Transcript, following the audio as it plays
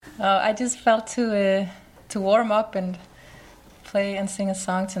I just felt to warm up and play and sing a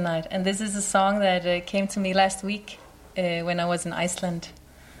song tonight. And this is a song that came to me last week when I was in Iceland.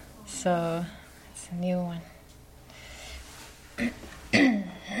 So it's a new one.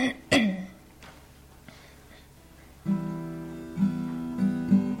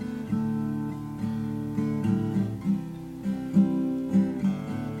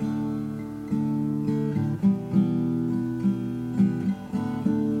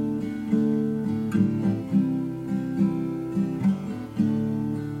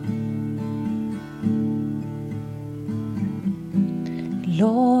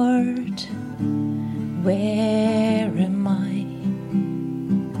 Lord, where am I?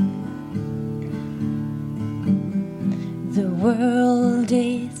 The world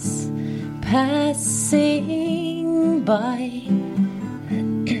is passing by.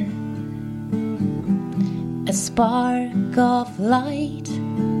 A spark of light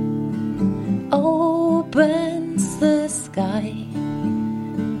opens the sky.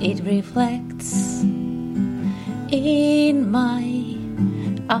 It reflects in my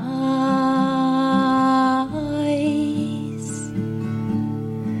eyes.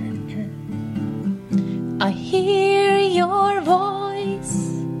 I hear your voice,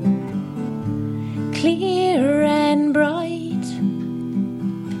 clear and bright,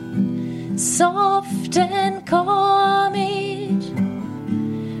 soft and calm. It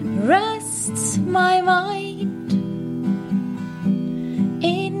rests my mind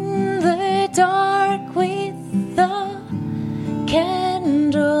in the dark with the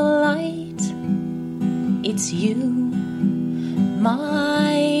candlelight. It's you,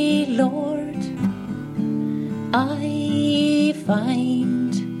 my Lord. I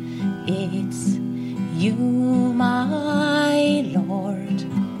find it's you, my Lord.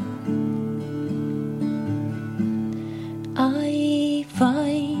 I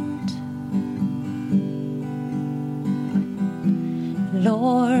find,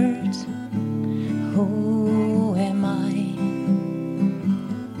 Lord, who am I?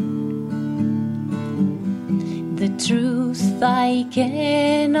 The truth I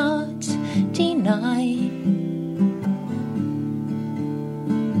cannot deny.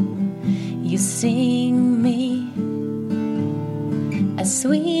 You sing me a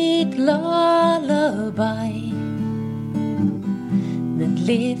sweet lullaby that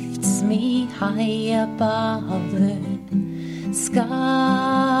lifts me high above the sky.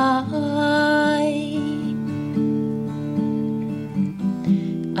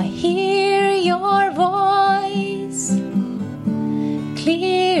 I hear your voice,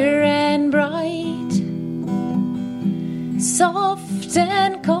 clear and bright, soft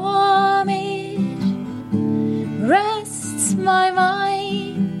and calm. It rests my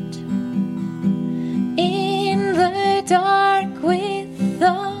mind in the dark with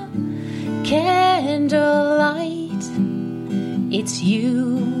the candlelight. It's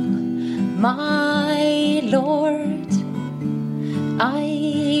you, my Lord.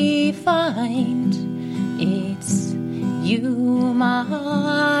 I find it's you,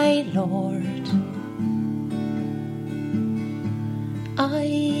 my Lord.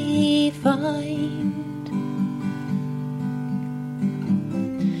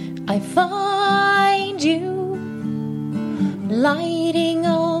 I find you lighting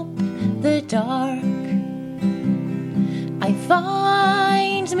up the dark. I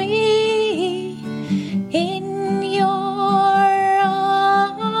find me in your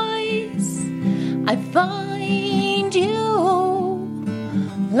eyes. I find you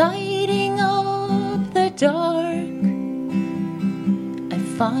lighting up the dark. I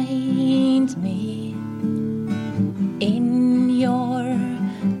find me in your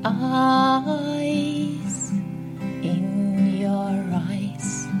eyes, in your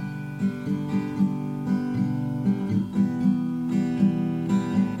eyes.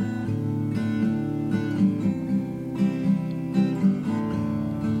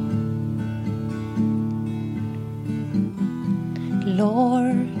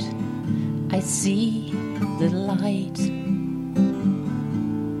 Lord, I see the light.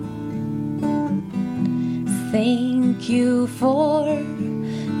 Thank you for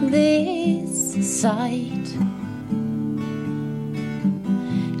this sight.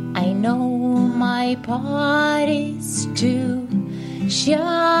 I know my part is to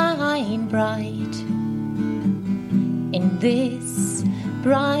shine bright in this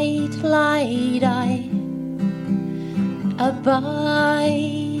bright light. I abide.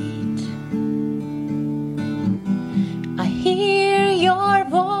 I hear your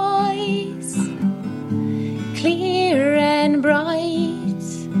voice, clear and bright,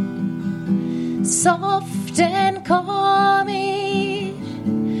 soft and calm. It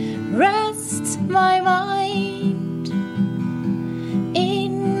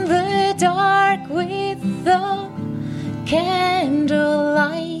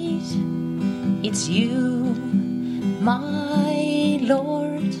it's you, my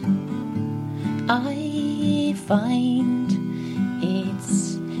Lord. I find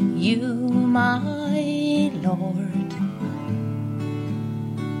it's you, my Lord.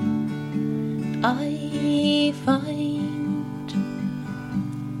 I find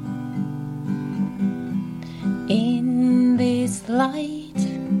in this light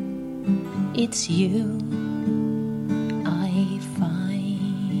it's you I find.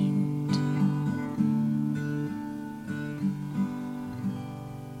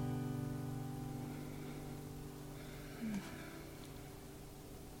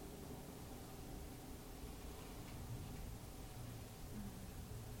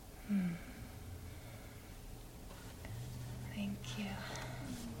 Thank you.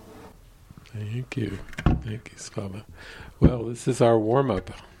 Thank you. Thank you, Slava. Well, this is our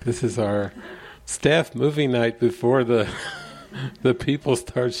warm-up. This is our staff movie night before the people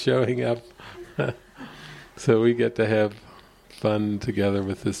start showing up. So we get to have fun together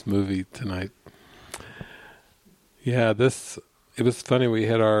with this movie tonight. Yeah, it was funny. We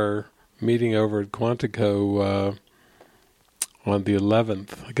had our meeting over at Quantico on the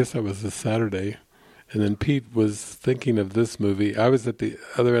 11th. I guess that was this Saturday. And then Pete was thinking of this movie. I was at the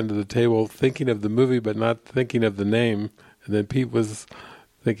other end of the table thinking of the movie but not thinking of the name. And then Pete was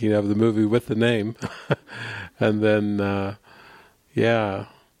thinking of the movie with the name. And then, it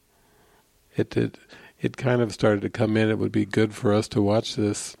kind of started to come in. It would be good for us to watch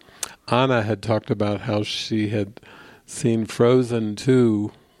this. Anna had talked about how she had seen Frozen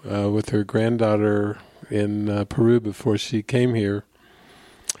 2 with her granddaughter in Peru before she came here.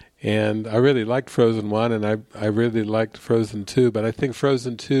 And I really liked Frozen 1, and I really liked Frozen 2, but I think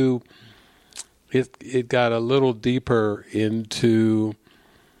Frozen 2, it got a little deeper into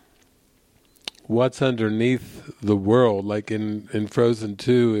what's underneath the world. Like in Frozen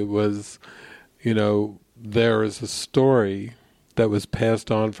 2, it was, there is a story that was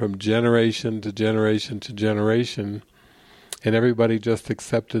passed on from generation to generation to generation, and everybody just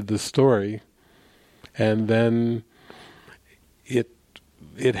accepted the story. And then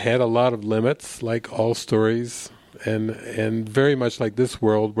it had a lot of limits, like all stories, and very much like this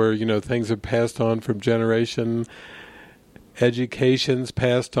world where, things are passed on from generation, education's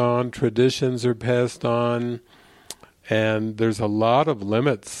passed on, traditions are passed on, and there's a lot of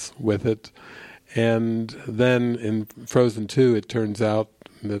limits with it. And then in Frozen 2, it turns out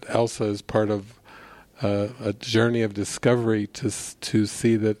that Elsa is part of a journey of discovery to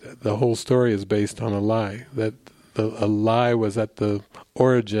see that the whole story is based on a lie, that a lie was at the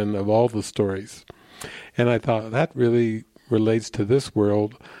origin of all the stories. And I thought that really relates to this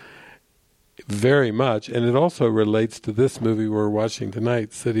world very much, and it also relates to this movie we're watching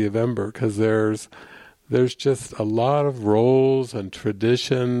tonight, City of Ember, because there's just a lot of roles and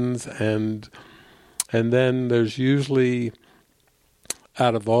traditions, and then there's usually,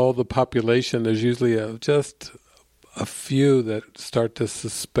 out of all the population, there's usually just a few that start to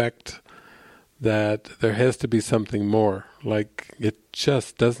suspect that there has to be something more. Like, it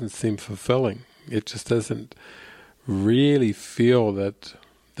just doesn't seem fulfilling. It just doesn't really feel that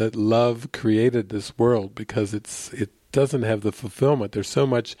love created this world, because it doesn't have the fulfillment. There's so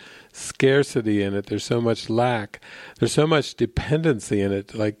much scarcity in it. There's so much lack. There's so much dependency in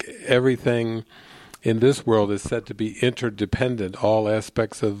it. Like, everything in this world is said to be interdependent. All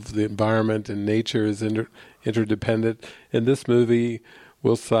aspects of the environment and nature is interdependent. In this movie,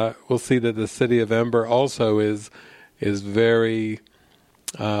 we'll see that the City of Ember also is very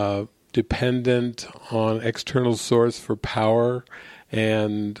dependent on external source for power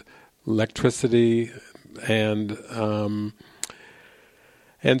and electricity, and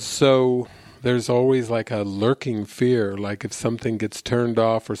so there's always like a lurking fear, like if something gets turned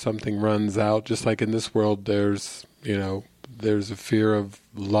off or something runs out, just like in this world there's a fear of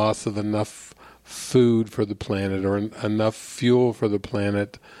loss of enough food for the planet or enough fuel for the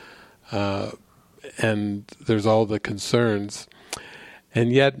planet, and there's all the concerns.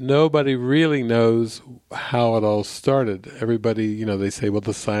 And yet nobody really knows how it all started. Everybody, they say, well,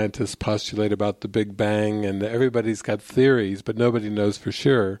 the scientists postulate about the Big Bang, and everybody's got theories, but nobody knows for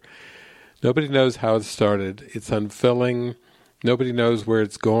sure. Nobody knows how it started. It's unfilling. Nobody knows where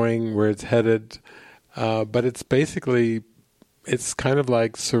it's going, where it's headed. But it's basically, it's kind of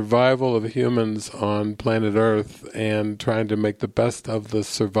like survival of humans on planet Earth and trying to make the best of the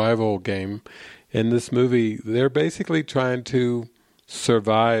survival game. In this movie, they're basically trying to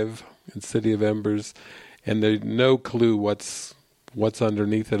survive in City of Embers, and there's no clue what's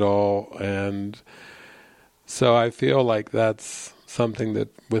underneath it all. And so I feel like that's something that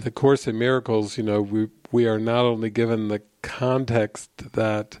with A Course in Miracles, we are not only given the context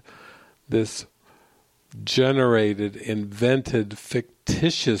that this generated, invented,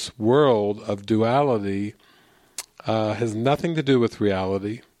 fictitious world of duality has nothing to do with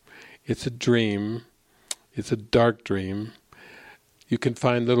reality. It's a dream. It's a dark dream. You can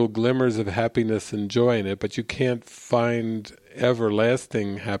find little glimmers of happiness and joy in it, but you can't find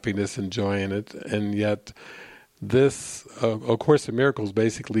everlasting happiness and joy in it. And yet this, A Course in Miracles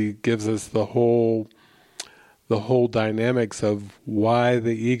basically gives us the whole dynamics of why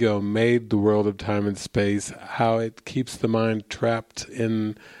the ego made the world of time and space, how it keeps the mind trapped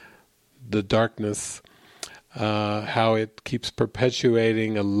in the darkness, how it keeps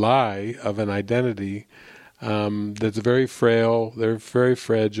perpetuating a lie of an identity that's very frail, they're very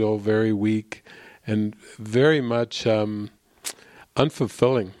fragile, very weak, and very much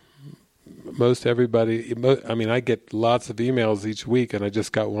unfulfilling. Most everybody, I get lots of emails each week, and I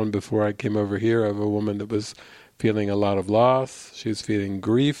just got one before I came over here of a woman that was feeling a lot of loss. She was feeling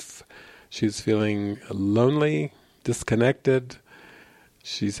grief. She was feeling lonely, disconnected.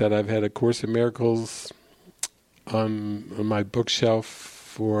 She said, I've had A Course in Miracles on my bookshelf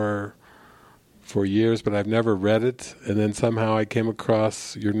for years, but I've never read it. And then somehow I came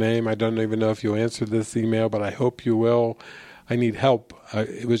across your name. I don't even know if you'll answer this email, but I hope you will. I need help.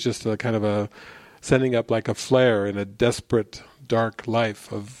 It was just a kind of a sending up like a flare in a desperate, dark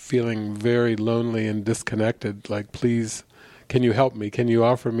life of feeling very lonely and disconnected. Like, please, can you help me? Can you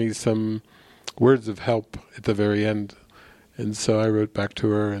offer me some words of help at the very end? And so I wrote back to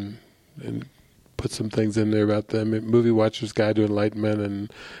her and put some things in there about the Movie Watcher's Guide to Enlightenment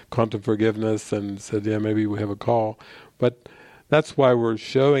and Quantum Forgiveness, and said, yeah, maybe we have a call. But that's why we're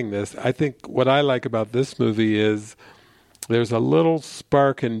showing this. I think what I like about this movie is there's a little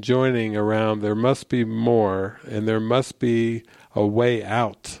spark in joining around there must be more, and there must be a way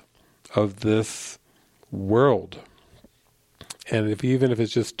out of this world. And even if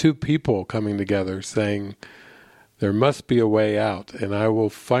it's just two people coming together saying, there must be a way out, and I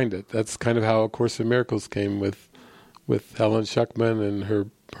will find it. That's kind of how A Course in Miracles came with Helen Schuckman and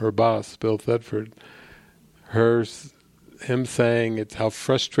her boss, Bill Thetford. Him saying it's how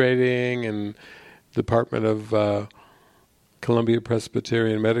frustrating, and Department of Columbia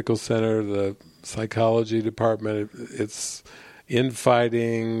Presbyterian Medical Center, the psychology department, it's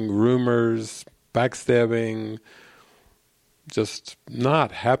infighting, rumors, backstabbing, just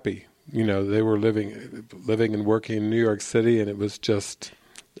not happy. They were living and working in New York City, and it was just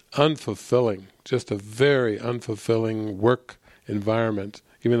unfulfilling, just a very unfulfilling work environment.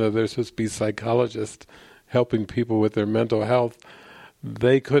 Even though they're supposed to be psychologists helping people with their mental health,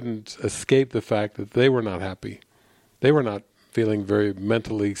 they couldn't escape the fact that they were not happy. They were not feeling very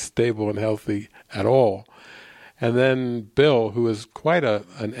mentally stable and healthy at all. And then Bill, who is quite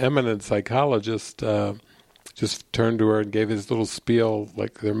an eminent psychologist, just turned to her and gave his little spiel,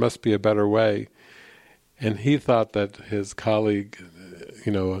 like there must be a better way. And he thought that his colleague,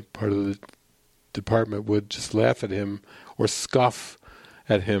 part of the department, would just laugh at him or scoff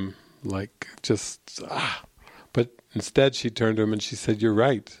at him, like just, But instead she turned to him and she said, you're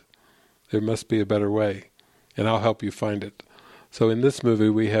right, there must be a better way, and I'll help you find it. So in this movie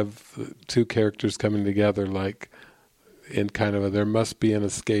we have two characters coming together, like in kind of there must be an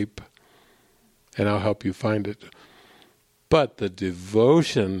escape, and I'll help you find it. But the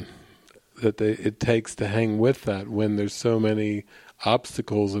devotion that it takes to hang with that when there's so many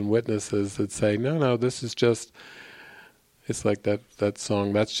obstacles and witnesses that say, no, this is just, it's like that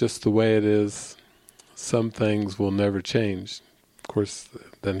song, that's just the way it is. Some things will never change. Of course,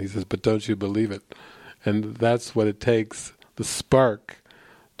 then he says, but don't you believe it? And that's what it takes, the spark,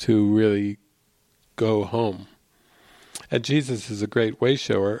 to really go home. And Jesus is a great way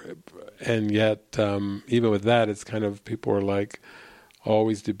shower. And yet, even with that, it's kind of, people are like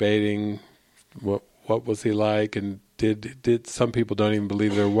always debating what was he like, and did some people don't even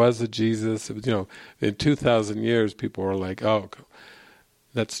believe there was a Jesus. It was, in 2,000 years, people are like, oh,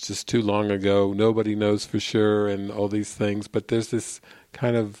 that's just too long ago. Nobody knows for sure, and all these things. But there's this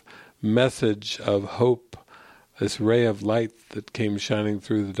kind of message of hope, this ray of light that came shining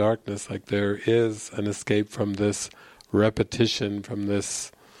through the darkness. Like there is an escape from this repetition, from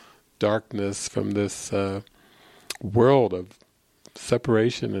this darkness, from this world of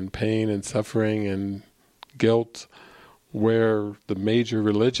separation and pain and suffering and guilt, where the major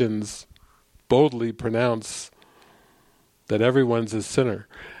religions boldly pronounce that everyone's a sinner.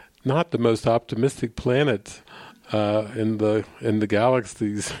 Not the most optimistic planet in the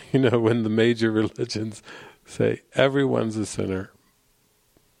galaxies, when the major religions say everyone's a sinner,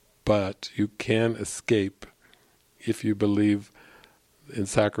 but you can escape if you believe in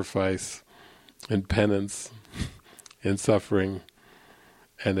sacrifice and penance and suffering,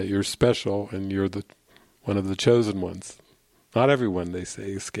 and that you're special and you're the one of the chosen ones. Not everyone, they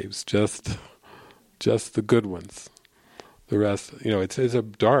say, escapes, just the good ones. The rest, it's a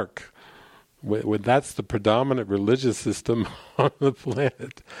dark. When that's the predominant religious system on the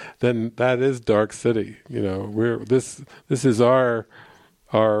planet, then that is Dark City. This is our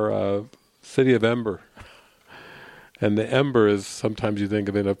city of Ember. And the ember is, sometimes you think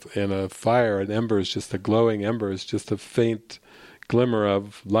of it in a fire, an ember is just a glowing ember, it's just a faint glimmer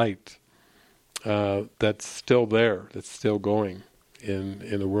of light that's still there, that's still going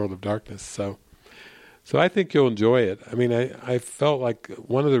in a world of darkness. So I think you'll enjoy it. I mean, I felt like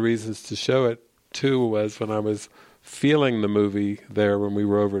one of the reasons to show it too was when I was feeling the movie there when we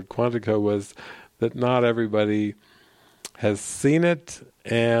were over at Quantico, was that not everybody has seen it,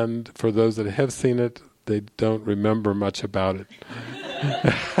 and for those that have seen it, they don't remember much about it.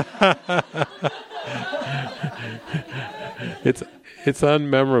 It's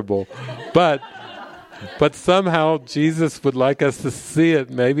unmemorable, but somehow Jesus would like us to see it.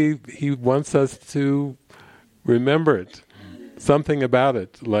 Maybe He wants us to remember it, something about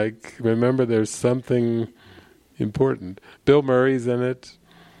it. Like, remember, there's something important. Bill Murray's in it,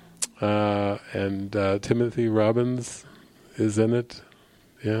 and Timothy Robbins is in it.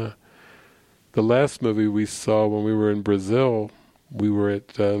 Yeah. The last movie we saw when we were in Brazil, we were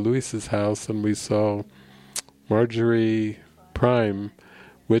at Luis's house and we saw Marjorie Prime,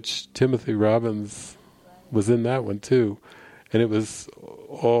 which Timothy Robbins was in that one too. And it was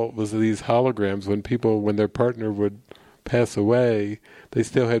these holograms. When their partner would pass away, they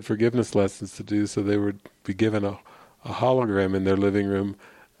still had forgiveness lessons to do, so they would be given a hologram in their living room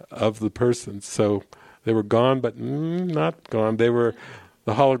of the person. So they were gone, but not gone.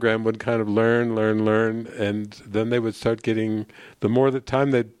 The hologram would kind of learn, and then they would start getting, the more the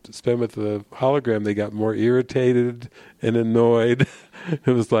time they'd spend with the hologram, they got more irritated and annoyed.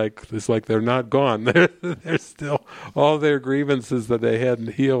 It's like they're not gone. They're still, all their grievances that they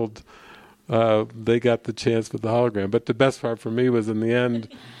hadn't healed, they got the chance with the hologram. But the best part for me was in the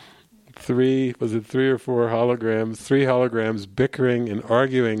end, three or four holograms, three holograms bickering and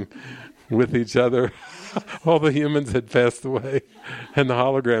arguing with each other. All the humans had passed away, and the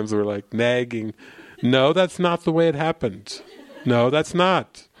holograms were like nagging, no, that's not the way it happened. No, that's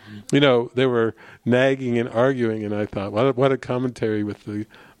not. They were nagging and arguing, and I thought, what a commentary with the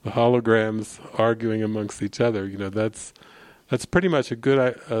holograms arguing amongst each other. That's pretty much a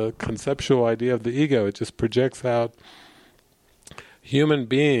good conceptual idea of the ego. It just projects out human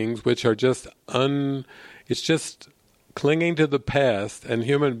beings, which are just it's just clinging to the past, and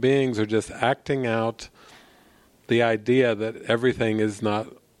human beings are just acting out the idea that everything is not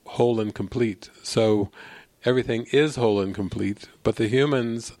whole and complete. So everything is whole and complete, but the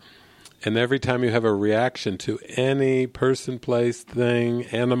humans, and every time you have a reaction to any person, place, thing,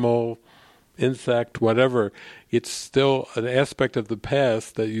 animal, insect, whatever, it's still an aspect of the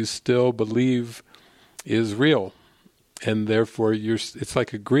past that you still believe is real. And therefore it's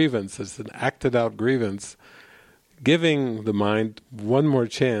like a grievance, it's an acted out grievance, giving the mind one more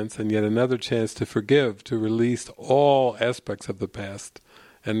chance and yet another chance to forgive, to release all aspects of the past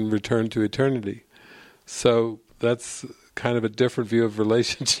and return to eternity. So that's kind of a different view of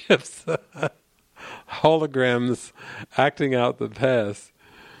relationships. Holograms acting out the past.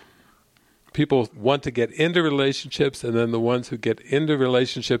 People want to get into relationships, and then the ones who get into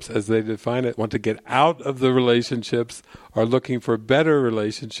relationships as they define it, want to get out of the relationships, are looking for better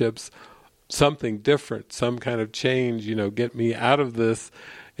relationships, something different, some kind of change, get me out of this.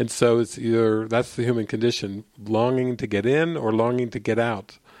 And so it's either, that's the human condition, longing to get in or longing to get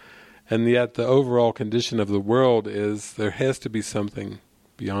out. And yet the overall condition of the world is there has to be something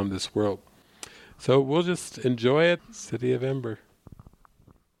beyond this world. So we'll just enjoy it, City of Ember.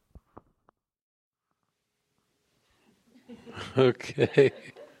 Okay.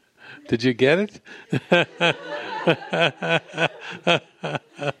 Did you get it?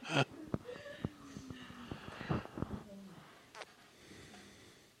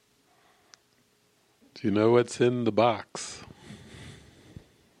 Do you know what's in the box?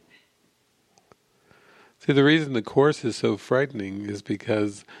 See, the reason the Course is so frightening is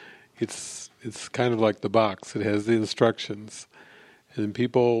because it's kind of like the box. It has the instructions. And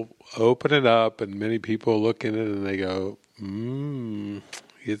people open it up, and many people look in it and they go,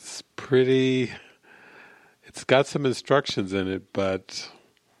 it's pretty, it's got some instructions in it, but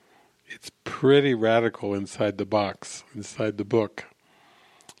it's pretty radical inside the box, inside the book.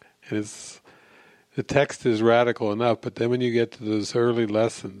 And the text is radical enough, but then when you get to those early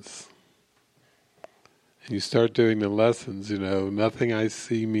lessons, and you start doing the lessons, nothing I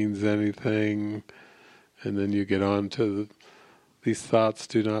see means anything, and then you get on to these thoughts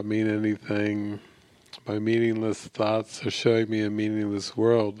do not mean anything, my meaningless thoughts are showing me a meaningless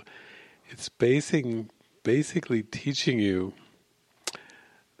world. It's basically teaching you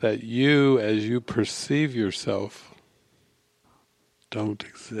that you, as you perceive yourself, don't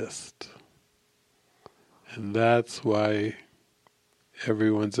exist. And that's why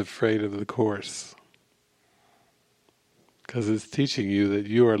everyone's afraid of the Course. Because it's teaching you that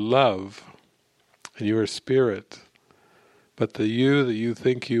you are love, and you are spirit, but the you that you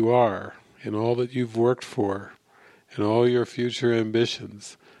think you are, in all that you've worked for, in all your future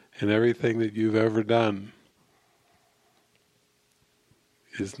ambitions, and everything that you've ever done,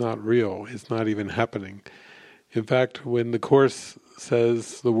 is not real, it's not even happening. In fact, when the Course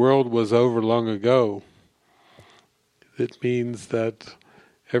says the world was over long ago, it means that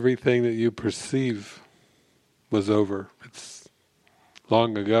everything that you perceive was over. It's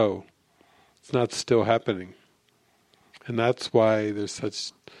long ago. It's not still happening. And that's why there's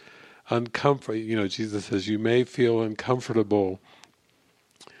such uncomfort. Jesus says you may feel uncomfortable.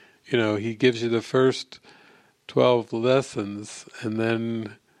 He gives you the first 12 lessons, and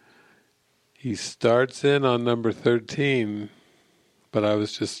then he starts in on number 13, but I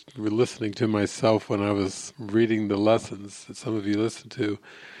was just listening to myself when I was reading the lessons that some of you listen to.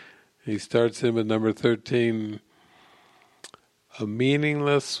 He starts in with number 13, a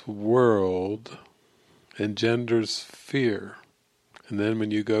meaningless world engenders fear. And then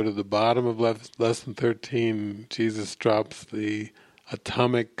when you go to the bottom of lesson 13, Jesus drops the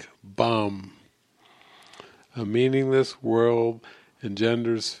atomic bomb. A meaningless world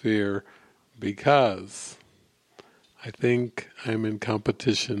engenders fear because I think I'm in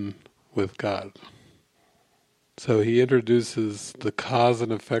competition with God. So he introduces the cause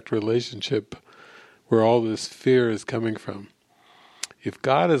and effect relationship where all this fear is coming from. If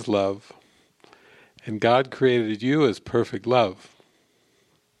God is love, and God created you as perfect love,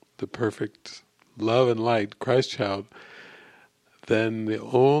 the perfect love and light, Christ child, then the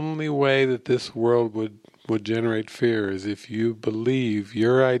only way that this world would generate fear is if you believe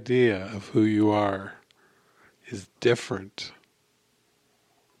your idea of who you are is different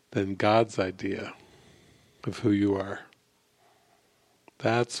than God's idea of who you are.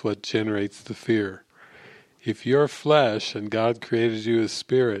 That's what generates the fear. If you're flesh and God created you as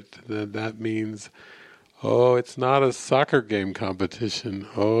spirit, then that means, it's not a soccer game competition.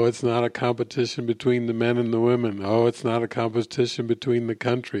 It's not a competition between the men and the women. It's not a competition between the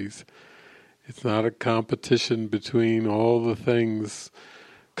countries. It's not a competition between all the things,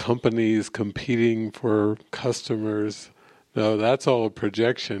 companies competing for customers. No, that's all a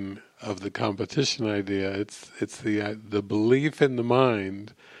projection of the competition idea. It's the belief in the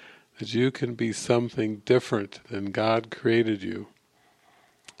mind that you can be something different than God created you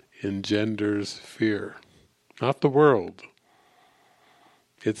engenders fear. Not the world.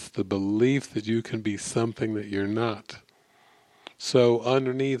 It's the belief that you can be something that you're not. So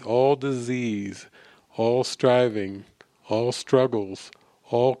underneath all disease, all striving, all struggles,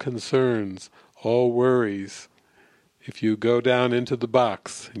 all concerns, all worries, if you go down into the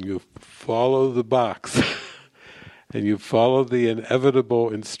box and you follow the box and you follow the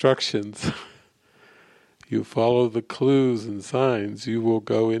inevitable instructions, you follow the clues and signs, you will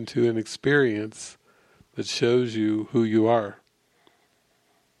go into an experience that shows you who you are.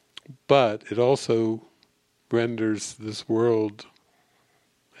 But it also renders this world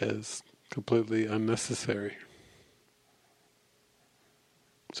as completely unnecessary.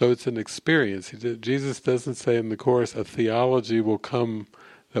 So it's an experience. Jesus doesn't say in the Course a theology will come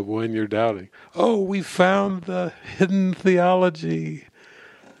that when you're doubting, we found the hidden theology,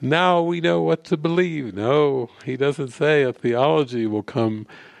 now we know what to believe. No, he doesn't say a theology will come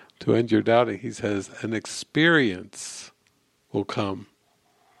to end your doubting. He says an experience will come.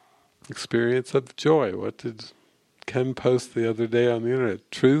 Experience of joy. What did Ken post the other day on the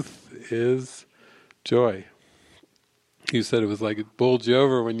internet? Truth is joy. You said it was like it bowled you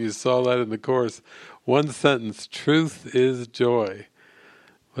over when you saw that in the Course. One sentence, truth is joy.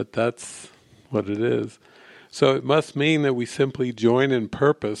 But that's what it is. So it must mean that we simply join in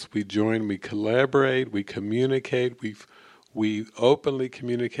purpose. We join, we collaborate, we communicate, we openly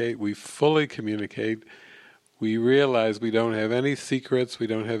communicate, we fully communicate. We realize we don't have any secrets, we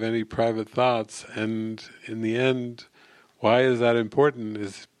don't have any private thoughts, and in the end, why is that important?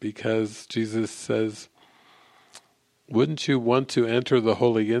 Is because Jesus says, wouldn't you want to enter the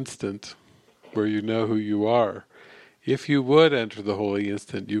holy instant where you know who you are? If you would enter the holy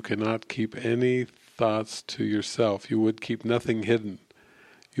instant, you cannot keep any thoughts to yourself. You would keep nothing hidden.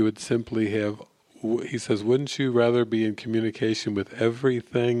 You would simply have, he says, wouldn't you rather be in communication with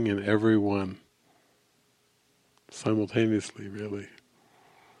everything and everyone? Simultaneously, really.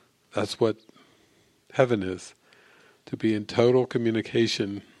 That's what heaven is. To be in total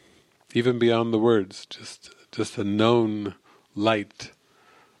communication, even beyond the words, just a known light,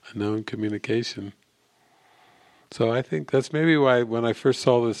 a known communication. So I think that's maybe why when I first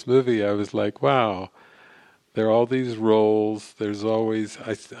saw this movie I was like, wow, there are all these roles, there's always,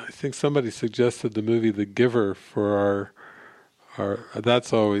 I think somebody suggested the movie The Giver for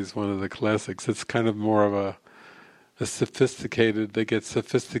that's always one of the classics. It's kind of more of a sophisticated, they get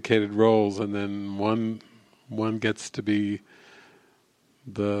sophisticated roles, and then one gets to be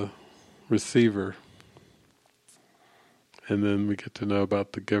the receiver. And then we get to know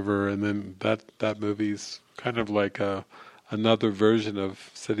about The Giver, and then that movie's kind of like another version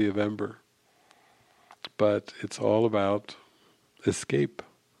of City of Ember. But it's all about escape.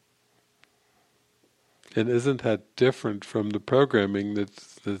 And isn't that different from the programming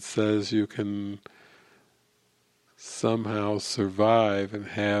that says you can somehow survive and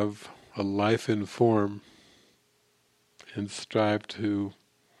have a life in form and strive to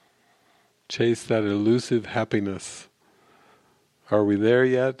chase that elusive happiness? Are we there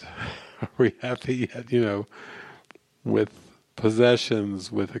yet? Are we happy yet, with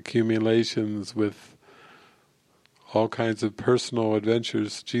possessions, with accumulations, with all kinds of personal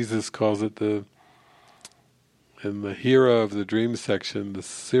adventures? Jesus calls it in the hero of the dream section, the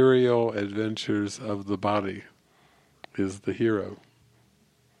serial adventures of the body is the hero.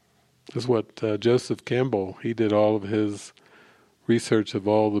 This is what Joseph Campbell, he did all of his research of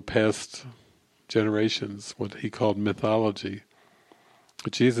all the past generations, what he called mythology.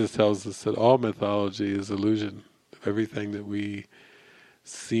 But Jesus tells us that all mythology is illusion. Everything that we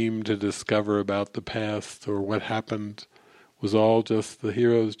seem to discover about the past or what happened was all just the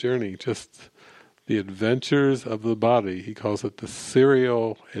hero's journey, just the adventures of the body. He calls it the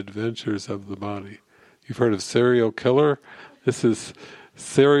serial adventures of the body. You've heard of serial killer? This is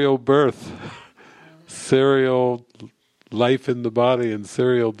serial birth, serial life in the body and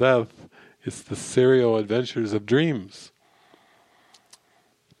serial death. It's the serial adventures of dreams.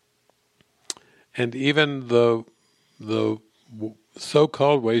 And even the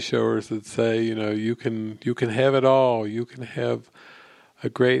so-called way-showers that say, you can have it all, you can have a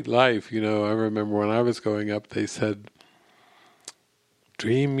great life. I remember when I was growing up, they said,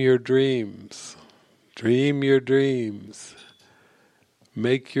 dream your dreams,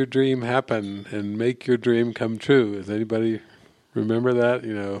 make your dream happen, and make your dream come true. Does anybody remember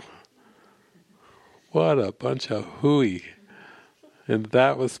that? What a bunch of hooey. And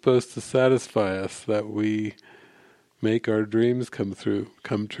that was supposed to satisfy us, that we make our dreams come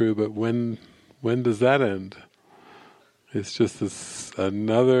true. But when does that end? It's just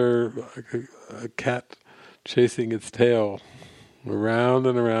another a cat chasing its tail around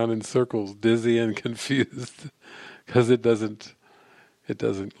and around in circles, dizzy and confused, because it doesn't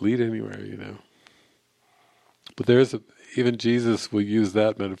lead anywhere, But even Jesus will use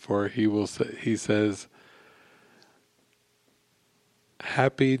that metaphor. He says,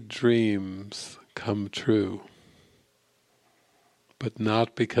 happy dreams come true, but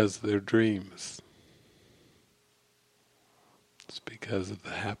not because they're dreams. It's because of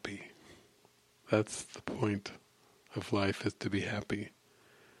the happy. That's the point of life, is to be happy.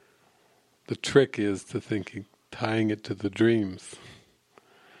 The trick is tying it to the dreams.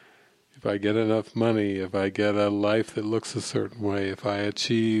 If I get enough money, if I get a life that looks a certain way, if I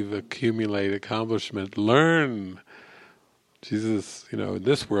achieve, accumulate, accomplishment, learn. Jesus, in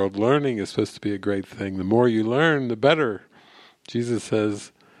this world, learning is supposed to be a great thing. The more you learn, the better. Jesus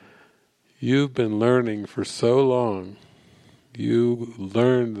says, you've been learning for so long. You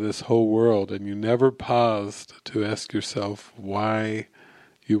learned this whole world, and you never paused to ask yourself why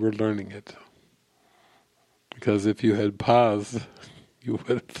you were learning it. Because if you had paused, you would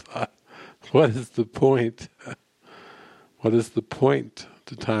have thought, what is the point? What is the point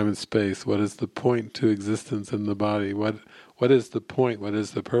to time and space? What is the point to existence in the body? What is the point? What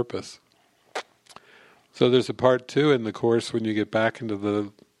is the purpose? So there's a part 2 in the Course when you get back into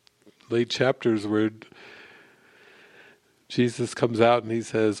the late chapters where Jesus comes out and he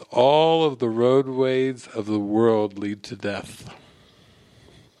says, all of the roadways of the world lead to death.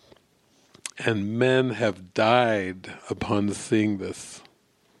 And men have died upon seeing this.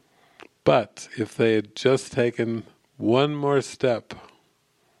 But if they had just taken one more step,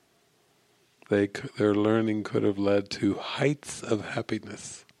 their learning could have led to heights of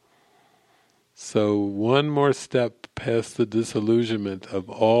happiness. So one more step past the disillusionment of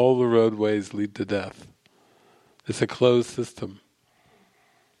all the roadways lead to death. It's a closed system.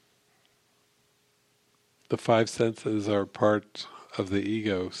 The 5 senses are part of the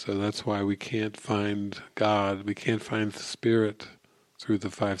ego, so that's why we can't find God, we can't find the Spirit through the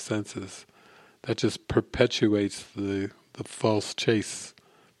 5 senses. that just perpetuates the false chase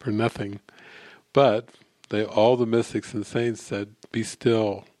for nothing. But all the mystics and saints said, be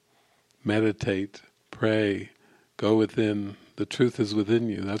still, meditate, pray, go within. The truth is within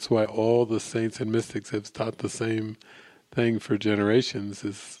you. That's why all the saints and mystics have taught the same thing for generations.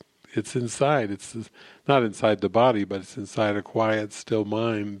 It's inside. It's not inside the body, but it's inside a quiet, still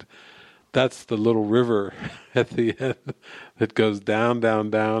mind. That's the little river at the end that goes down, down,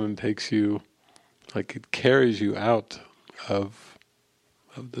 down, and takes you, like it carries you out of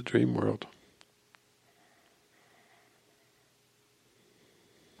the dream world.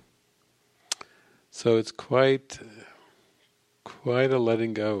 So it's quite a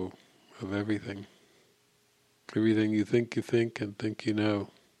letting go of everything. Everything you think and think you know.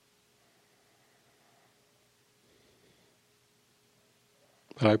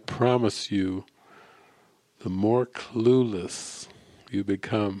 But I promise you, the more clueless you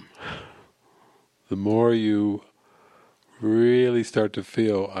become, the more you really start to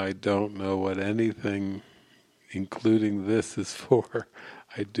feel, I don't know what anything, including this, is for.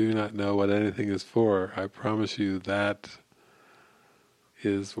 I do not know what anything is for. I promise you that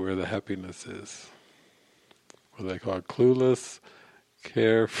is where the happiness is. What they call clueless,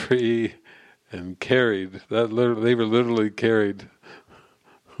 carefree, and carried. They were literally carried.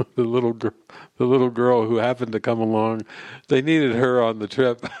 The little girl who happened to come along, they needed her on the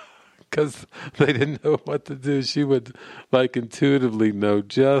trip because they didn't know what to do. She would intuitively know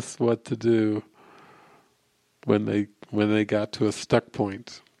just what to do when they got to a stuck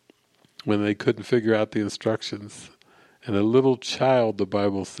point, when they couldn't figure out the instructions. And a little child, the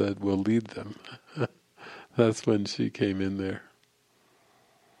Bible said, will lead them. That's when she came in there.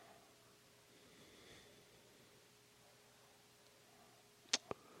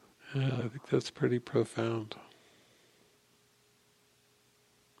 Yeah, I think that's pretty profound.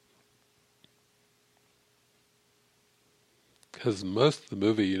 Because most of the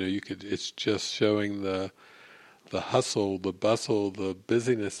movie, it's just showing the hustle, the bustle, the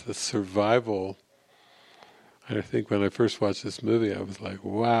busyness, the survival. And I think when I first watched this movie, I was like,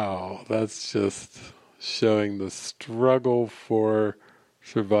 wow, that's just showing the struggle for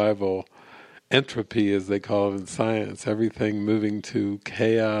survival. Entropy, as they call it in science, everything moving to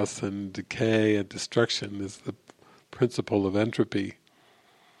chaos and decay and destruction is the principle of entropy.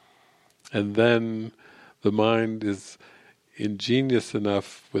 And then the mind is ingenious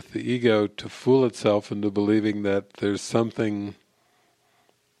enough with the ego to fool itself into believing that there's something,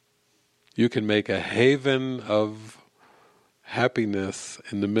 you can make a haven of happiness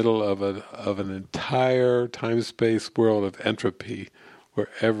in the middle of an entire time-space world of entropy, where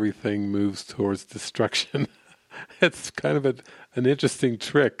everything moves towards destruction. It's kind of an interesting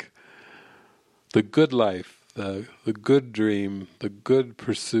trick. The good life, the good dream, the good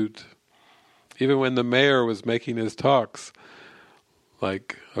pursuit. Even when the mayor was making his talks,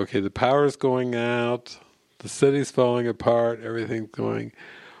 okay, the power's going out, the city's falling apart, everything's going,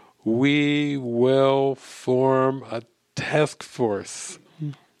 we will form a task force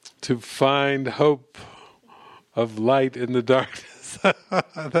to find hope of light in the darkness.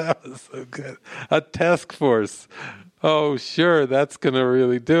 That was so good. A task force. Oh, sure, that's going to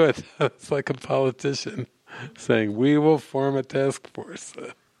really do it. It's like a politician saying, we will form a task force.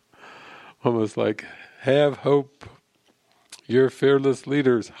 Almost like, have hope. Your fearless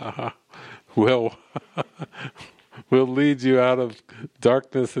leaders, will lead you out of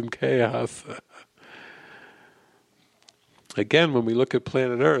darkness and chaos. Again, when we look at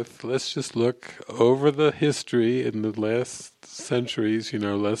planet Earth, let's just look over the history in the last centuries,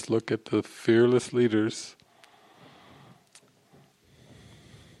 let's look at the fearless leaders.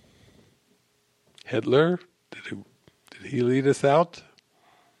 Hitler, did he lead us out?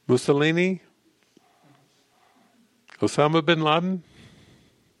 Mussolini? Osama bin Laden?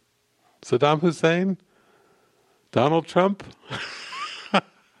 Saddam Hussein? Donald Trump?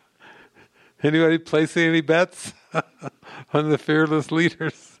 Anybody placing any bets on the fearless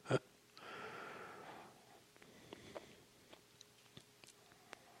leaders?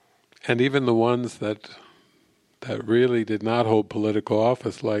 And even the ones that really did not hold political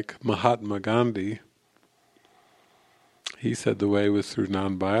office, like Mahatma Gandhi, he said the way was through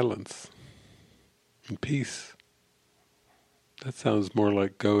nonviolence and peace. That sounds more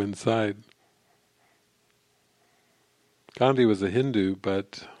like go inside. Gandhi was a Hindu,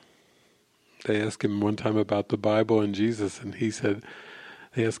 but they asked him one time about the Bible and Jesus, and he said,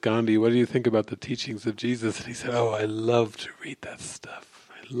 they asked Gandhi, what do you think about the teachings of Jesus? And he said, oh, I love to read that stuff.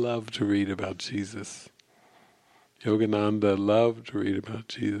 I love to read about Jesus. Yogananda loved to read about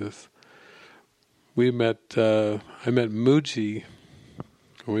Jesus. I met Muji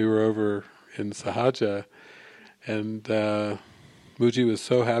when we were over in Sahaja. And Muji was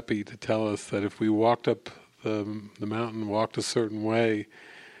so happy to tell us that if we walked up the mountain, walked a certain way,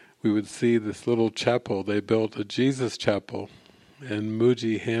 we would see this little chapel. They built a Jesus chapel, and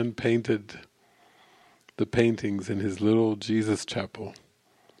Muji hand-painted the paintings in his little Jesus chapel.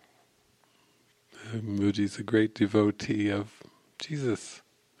 Muji's a great devotee of Jesus,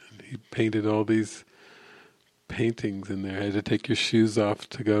 and he painted all these paintings in there. I had to take your shoes off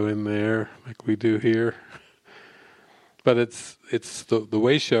to go in there, like we do here. But it's the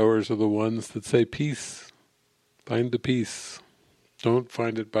way showers are the ones that say peace. Find the peace. Don't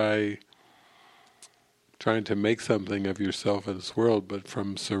find it by trying to make something of yourself in this world, but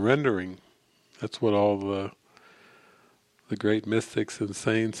from surrendering. That's what all the great mystics and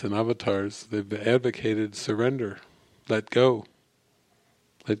saints and avatars, they've advocated surrender. Let go.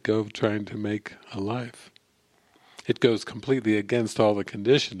 Let go of trying to make a life. It goes completely against all the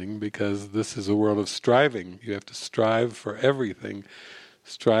conditioning, because this is a world of striving. You have to strive for everything,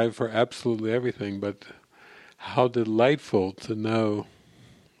 strive for absolutely everything. But how delightful to know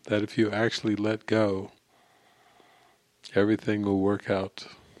that if you actually let go, everything will work out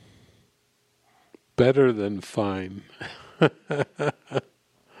better than fine.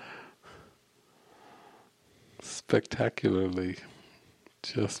 Spectacularly,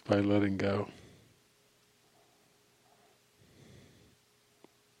 just by letting go.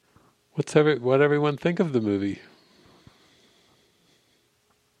 What everyone think of the movie?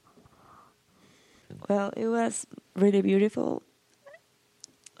 Well, it was really beautiful.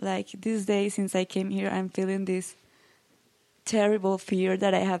 Like this day, since I came here, I'm feeling this terrible fear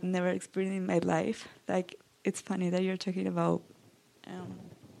that I have never experienced in my life. Like, it's funny that you're talking about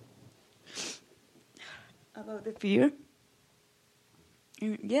the fear.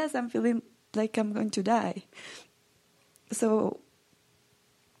 Yes, I'm feeling like I'm going to die. So,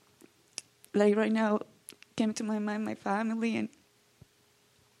 like right now, came to my mind my family, and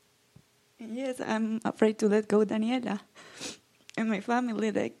yes, I'm afraid to let go Daniela and my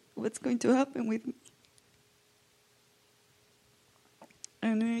family. Like, what's going to happen with me?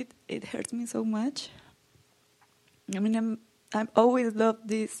 And it hurts me so much. I mean, I've always loved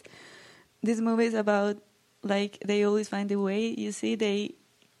these movies about, like, they always find a way. You see, they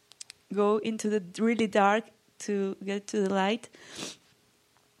go into the really dark to get to the light.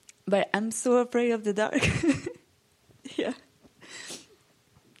 But I'm so afraid of the dark. Yeah.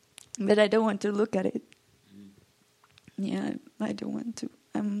 But I don't want to look at it. Yeah, I don't want to.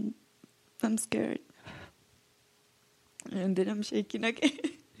 I'm scared. And then I'm shaking again.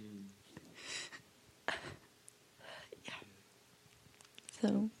 Yeah.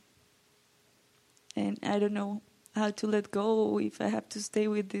 So, and I don't know how to let go, if I have to stay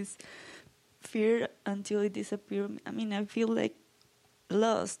with this fear until it disappears. I mean, I feel like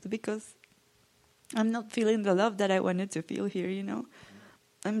lost because I'm not feeling the love that I wanted to feel here, you know.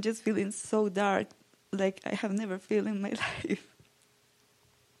 I'm just feeling so dark, like I have never felt in my life.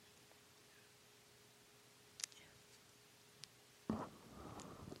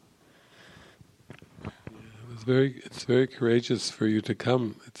 It's very courageous for you to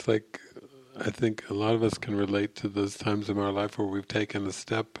come. It's like, I think a lot of us can relate to those times in our life where we've taken a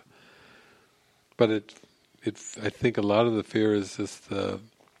step, but I think a lot of the fear is just the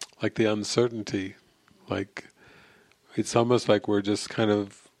uncertainty. Like, it's almost like we're just kind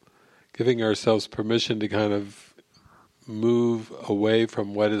of giving ourselves permission to kind of move away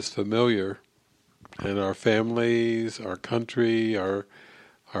from what is familiar, and our families, our country, our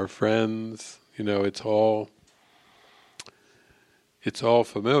friends. You know, it's all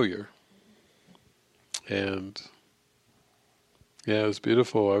familiar. And yeah, it was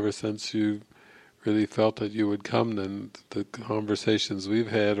beautiful ever since you really felt that you would come. And the conversations we've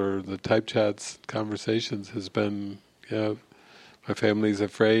had, or the type chats conversations, has been, yeah, my family's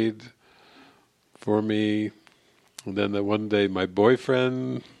afraid for me. And then that one day my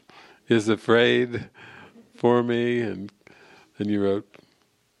boyfriend is afraid for me. And then you wrote,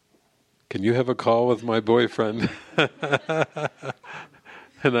 "Can you have a call with my boyfriend?"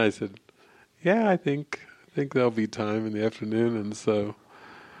 And I said, "Yeah, I think there'll be time in the afternoon." And so,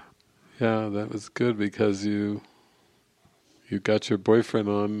 yeah, that was good, because you got your boyfriend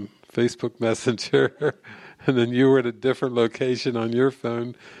on Facebook Messenger, and then you were at a different location on your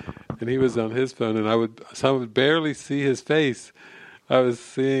phone, and he was on his phone, and I would barely see his face. I was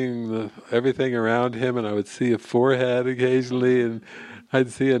seeing everything around him, and I would see a forehead occasionally, and I'd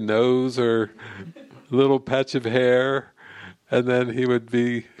see a nose or a little patch of hair, and then he would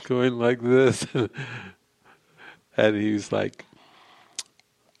be going like this. And he was like,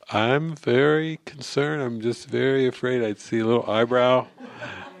 "I'm very concerned, I'm just very afraid." I'd see a little eyebrow,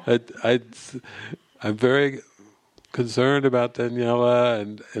 I'm very concerned about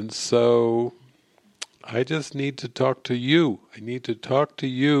Daniela, and so I just need to talk to you. I need to talk to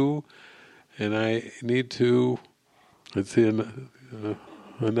you, and I need to, let's see,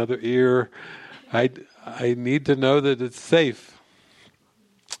 another ear. I need to know that it's safe.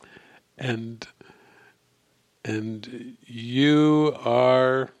 And you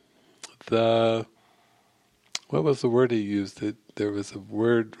are the, what was the word he used? There was a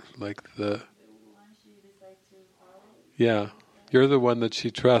word like the one she decides to follow. Yeah, you're the one that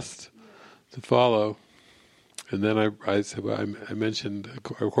she trusts to follow. And then I said, well, I mentioned A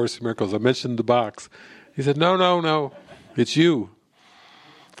Course in Miracles. I mentioned the box. He said, no, it's you.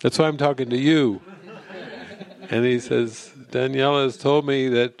 That's why I'm talking to you. And he says, Daniela has told me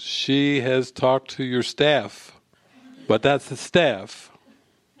that she has talked to your staff, but that's the staff,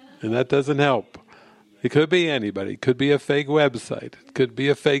 and that doesn't help. It could be anybody. It could be a fake website. It could be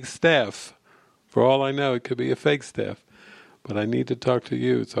a fake staff. For all I know, it could be a fake staff. But I need to talk to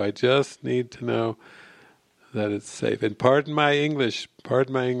you, so I just need to know that it's safe. And pardon my English.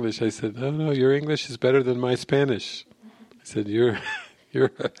 I said, no, your English is better than my Spanish. I said, you're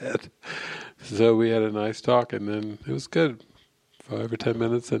ahead. So we had a nice talk, and then it was good, 5 or 10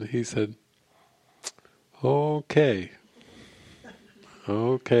 minutes, and he said, okay,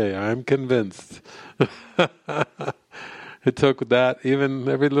 I'm convinced. It took that, even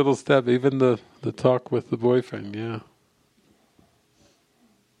every little step, even the talk with the boyfriend, yeah.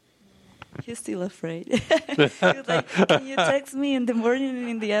 He's still afraid. He's like, can you text me in the morning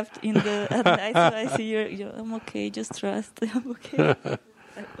and at night so I see you're I'm okay, just trust. I'm okay.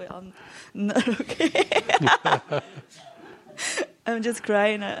 Well, I'm not okay. I'm just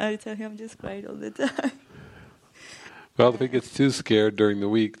crying. I tell him I'm just crying all the time. Well, if he gets too scared during the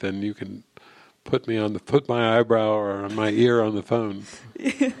week, then you can put my eyebrow or my ear on the phone.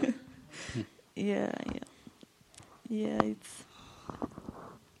 Yeah.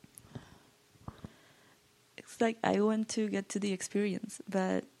 It's like I want to get to the experience,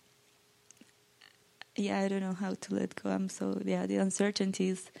 but I don't know how to let go. The uncertainty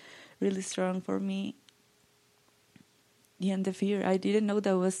is really strong for me. Yeah, and the fear. I didn't know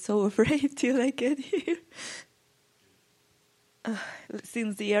that I was so afraid till I get here.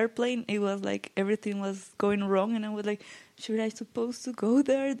 Since the airplane, it was like everything was going wrong, and I was like, should I supposed to go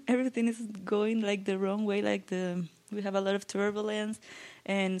there? Everything is going like the wrong way, we have a lot of turbulence.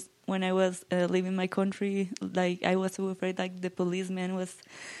 And when I was leaving my country, like I was so afraid, like the policeman was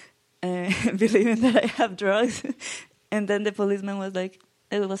believing that I have drugs. And then the policeman was like,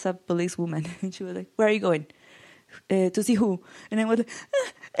 it was a policewoman, and she was like, where are you going? To see who? And I was like,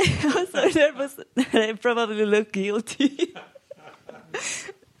 I was so nervous that I probably looked guilty.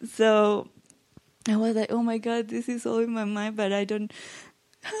 So I was like, oh my God, this is all in my mind, but I don't,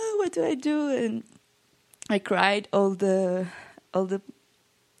 what do I do? And I cried all the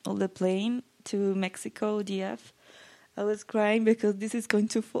plane to Mexico, DF. I was crying because this is going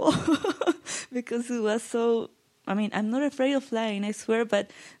to fall. Because it was so, I'm not afraid of flying, I swear,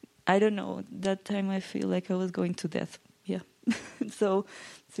 but I don't know. That time I feel like I was going to death. Yeah. So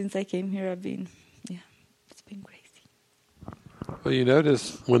since I came here, it's been crazy. Well, you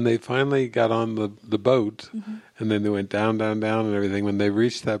notice when they finally got on the boat, mm-hmm. and then they went down, and everything, when they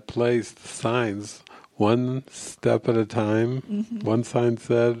reached that place, the signs, one step at a time, mm-hmm. one sign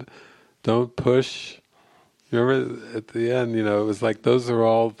said, don't push. You remember at the end, it was like those are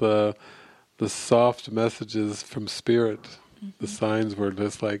all the soft messages from Spirit. Mm-hmm. The signs were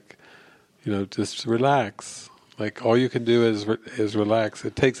just like, just relax. Like all you can do is relax.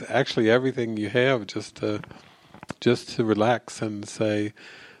 It takes actually everything you have just to relax and say,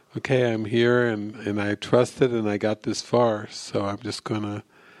 okay, I'm here and I trusted and I got this far, so I'm just gonna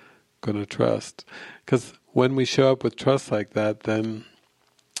trust. Because when we show up with trust like that, then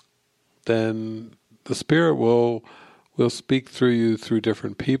the Spirit will speak through you through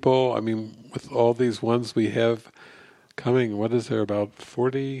different people. With all these ones we have coming, what is there, about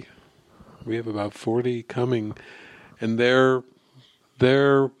 40? We have about 40 coming, and they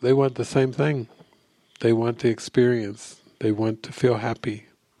want the same thing. They want the experience. They want to feel happy.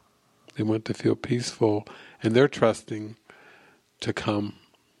 They want to feel peaceful, and they're trusting to come.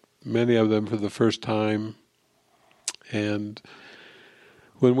 Many of them for the first time. And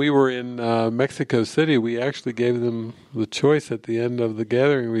when we were in Mexico City, we actually gave them the choice at the end of the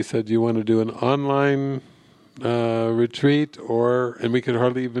gathering. We said, do you want to do an online retreat, and we could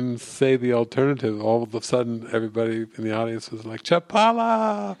hardly even say the alternative. All of a sudden, everybody in the audience was like,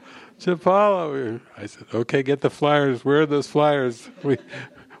 Chapala! Chapala! I said, okay, get the flyers. Where are those flyers?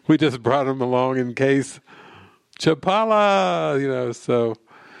 We just brought them along in case. Chapala! So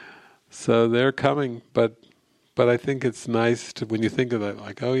So they're coming, but I think it's nice to, when you think of that,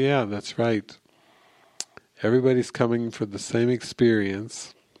 like, oh yeah, that's right. Everybody's coming for the same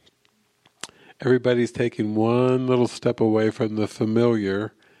experience. Everybody's taking one little step away from the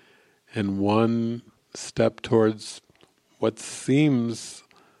familiar and one step towards what seems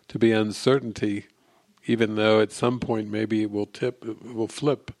to be uncertainty, even though at some point maybe it will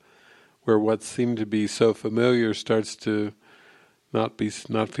flip, where what seemed to be so familiar starts to not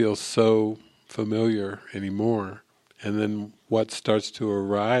feel so familiar anymore, and then what starts to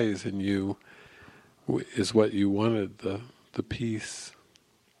arise in you is what you wanted, the peace.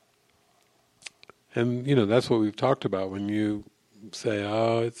 And that's what we've talked about when you say,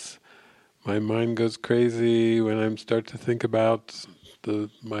 oh, it's my mind goes crazy when I start to think about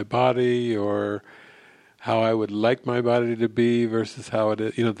my body, or how I would like my body to be versus how it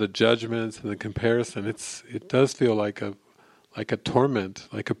is, the judgments and the comparison. It does feel like a torment,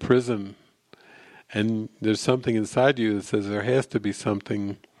 like a prison. And there's something inside you that says there has to be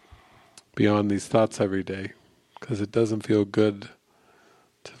something beyond these thoughts every day, because it doesn't feel good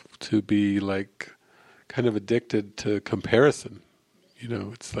to be like kind of addicted to comparison.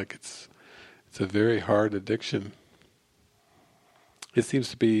 It's like it's a very hard addiction. It seems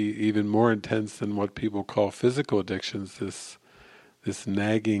to be even more intense than what people call physical addictions, this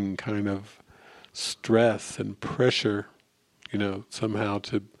nagging kind of stress and pressure, somehow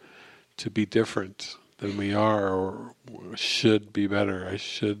to be different than we are, or should be better.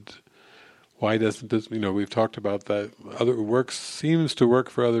 Why doesn't this, we've talked about that, seems to work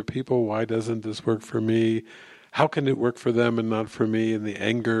for other people, why doesn't this work for me? How can it work for them and not for me? And the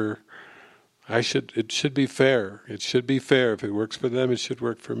anger, it should be fair. It should be fair. If it works for them, it should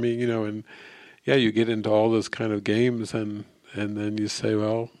work for me, and yeah, you get into all those kind of games, and then you say,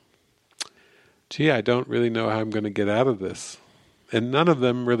 well, gee, I don't really know how I'm going to get out of this. And none of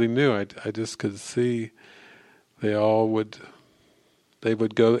them really knew. I just could see they would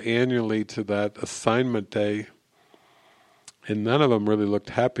go annually to that assignment day, and none of them really looked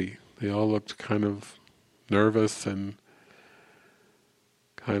happy. They all looked kind of nervous, and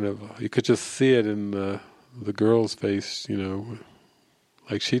kind of, you could just see it in the girl's face,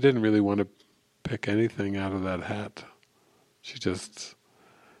 like she didn't really want to pick anything out of that hat.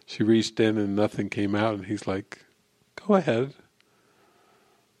 She reached in and nothing came out, and he's like, go ahead,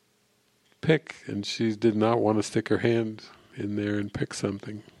 pick. And she did not want to stick her hand in there and pick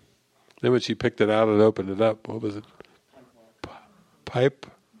something. Then when she picked it out and opened it up, what was it? Pipe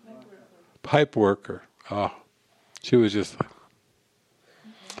worker. Oh, she was just like,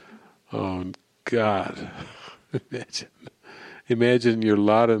 oh God. Imagine your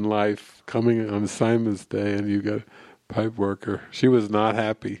lot in life coming on assignments day and you got pipe worker. She was not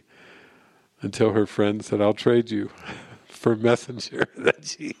happy until her friend said, I'll trade you for messenger.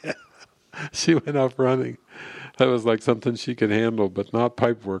 That she went off running. That was like something she could handle, but not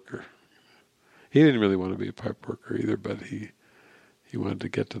pipe worker. He didn't really want to be a pipe worker either, but he wanted to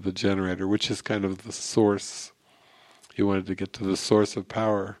get to the generator, which is kind of the source. He wanted to get to the source of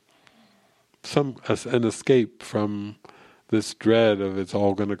power. An escape from this dread of it's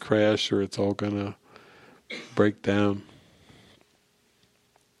all going to crash or it's all going to break down.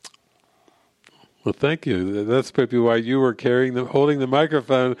 Well, thank you. That's probably why you were holding the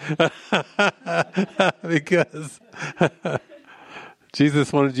microphone, because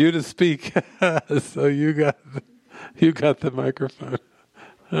Jesus wanted you to speak, so you got the microphone.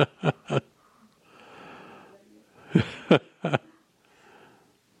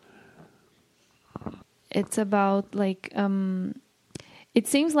 It's about like it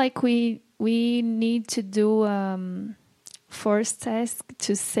seems like we need to do force task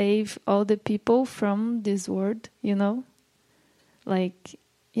to save all the people from this world, like,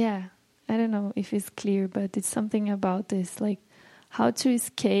 yeah, I don't know if it's clear, but it's something about this, like how to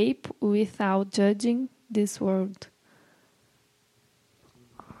escape without judging this world.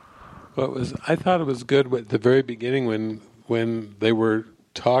 Well, I thought it was good at the very beginning when they were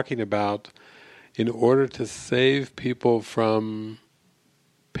talking about, in order to save people from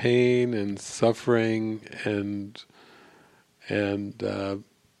pain and suffering and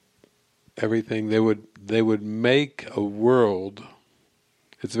everything, they would make a world.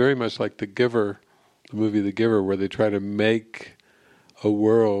 It's very much like The Giver, the movie The Giver, where they try to make a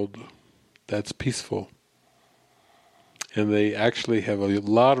world that's peaceful. And they actually have a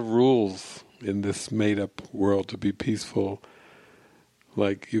lot of rules in this made-up world to be peaceful.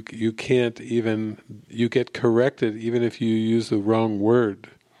 Like you can't even, you get corrected even if you use the wrong word.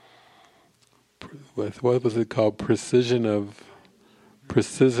 With what was it called? Precision of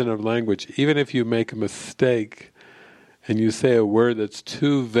language. Even if you make a mistake, and you say a word that's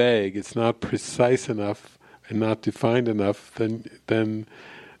too vague, it's not precise enough and not defined enough, then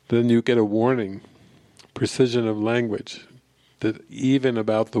you get a warning, precision of language, that even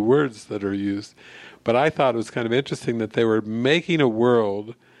about the words that are used. But I thought it was kind of interesting that they were making a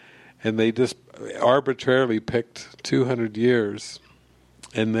world, and they just arbitrarily picked 200 years,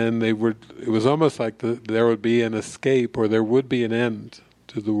 and then it was almost like there would be an escape, or there would be an end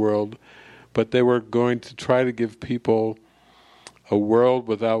to the world, but they were going to try to give people a world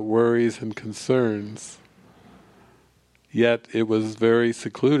without worries and concerns. Yet it was very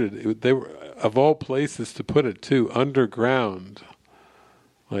secluded. They were, of all places to put it too, underground.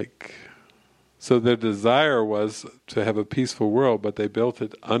 So their desire was to have a peaceful world, but they built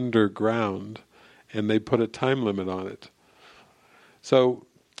it underground, and they put a time limit on it. So,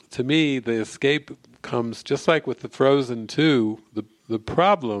 to me, the escape comes, just like with the Frozen 2, the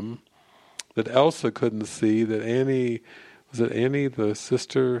problem that Elsa couldn't see, that Annie, was it Annie, the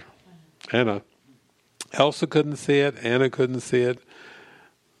sister? Anna. Elsa couldn't see it, Anna couldn't see it,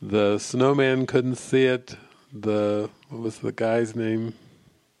 the snowman couldn't see it, what was the guy's name?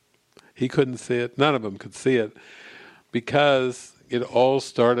 He couldn't see it, none of them could see it, because it all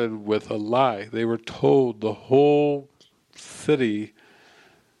started with a lie. They were told, the whole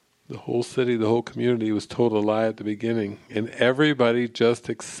whole community was told a lie at the beginning, and everybody just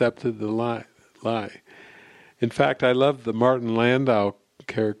accepted the lie. In fact, I love the Martin Landau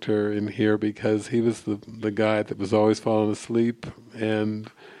character in here, because he was the guy that was always falling asleep, and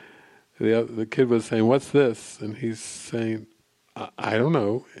the kid was saying, "What's this?" And he's saying, I don't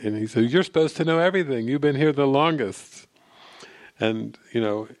know. And he said, "You're supposed to know everything. You've been here the longest." And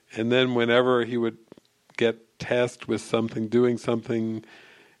and then whenever he would get tasked with something, doing something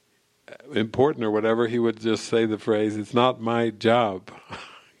important or whatever, he would just say the phrase, "It's not my job."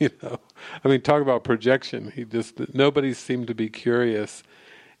 I mean, talk about projection. Nobody seemed to be curious,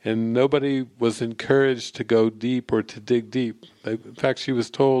 and nobody was encouraged to go deep or to dig deep. In fact, she was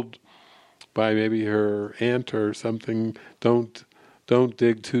told by maybe her aunt or something, don't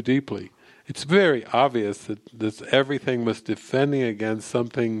dig too deeply. It's very obvious that everything was defending against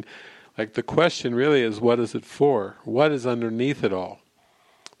something. Like, the question really is, what is it for? What is underneath it all?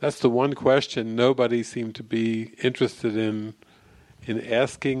 That's the one question nobody seemed to be interested in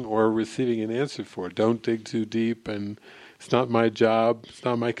asking or receiving an answer for. Don't dig too deep, and it's not my job, it's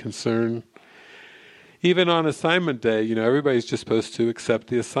not my concern. Even on assignment day, everybody's just supposed to accept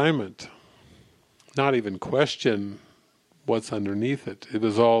the assignment, not even question what's underneath it. It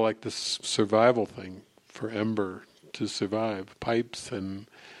was all like this survival thing for Ember to survive. Pipes and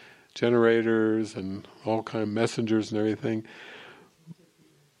generators and all kind of messengers and everything.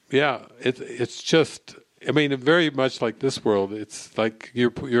 Yeah, it's just, I mean, very much like this world. It's like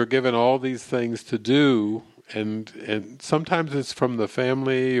you're given all these things to do, and sometimes it's from the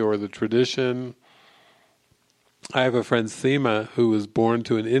family or the tradition. I have a friend, Seema, who was born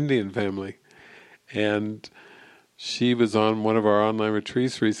to an Indian family, and she was on one of our online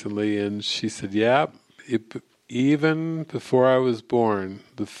retreats recently, and she said, "Yeah, even before I was born,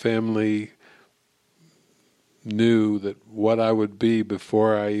 the family knew that what I would be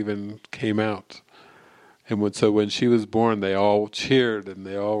before I even came out." And so when she was born, they all cheered and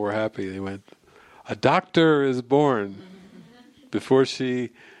they all were happy. They went, "A doctor is born." Before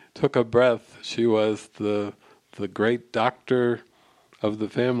she took a breath, she was the great doctor of the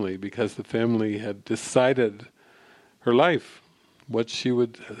family, because the family had decided her life, what she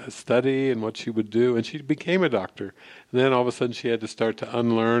would study and what she would do, and she became a doctor. And then all of a sudden she had to start to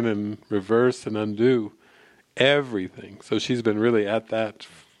unlearn and reverse and undo everything. So she's been really at that,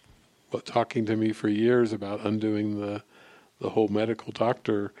 talking to me for years about undoing the whole medical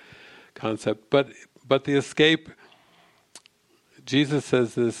doctor concept. But the escape, Jesus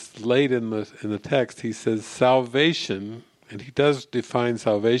says this late in the text. He says salvation, and he does define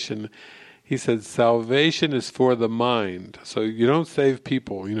salvation. He said salvation is for the mind. So you don't save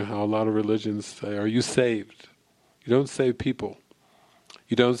people. You know how a lot of religions say, "Are you saved?" You don't save people.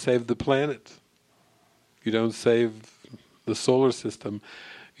 You don't save the planet. You don't save the solar system.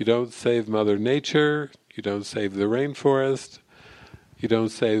 You don't save Mother Nature. You don't save the rainforest. You don't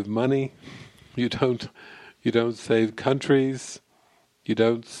save money. You don't save countries. You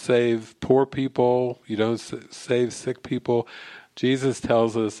don't save poor people. You don't save sick people. Jesus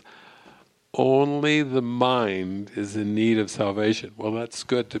tells us only the mind is in need of salvation. Well, that's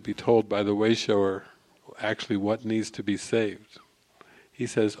good to be told by the way shower actually what needs to be saved. He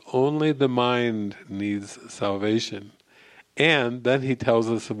says only the mind needs salvation. And then he tells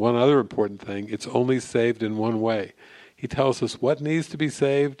us one other important thing: it's only saved in one way. He tells us what needs to be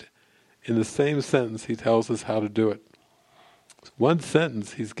saved. In the same sentence, he tells us how to do it. One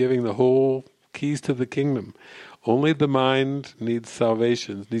sentence, he's giving the whole keys to the kingdom. Only the mind needs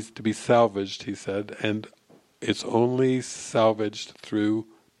salvation, needs to be salvaged, he said, and it's only salvaged through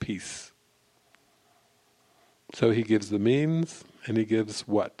peace. So he gives the means, and he gives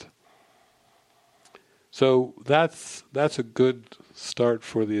what? So that's a good start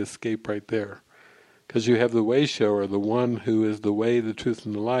for the escape right there. Because you have the way shower, the one who is the way, the truth,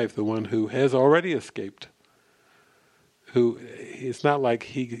 and the life, the one who has already escaped. Who, it's not like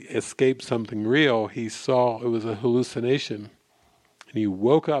he escaped something real, he saw it was a hallucination. And he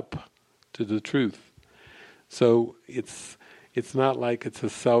woke up to the truth. So it's not like it's a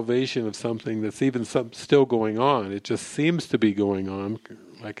salvation of something that's even still going on. It just seems to be going on,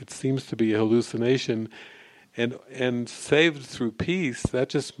 like it seems to be a hallucination. And saved through peace, that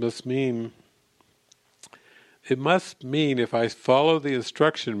just must mean, it must mean if I follow the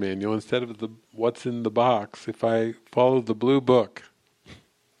instruction manual instead of what's in the box, if I follow the blue book,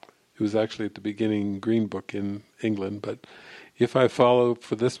 it was actually at the beginning green book in England, but if I follow,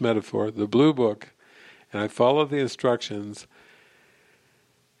 for this metaphor, the blue book, and I follow the instructions,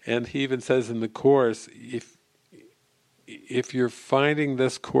 and he even says in the Course, if you're finding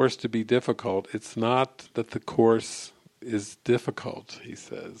this Course to be difficult, it's not that the Course is difficult, he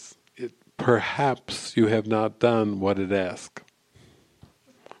says. Perhaps you have not done what it asks.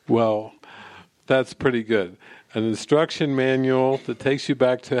 Well, that's pretty good. An instruction manual that takes you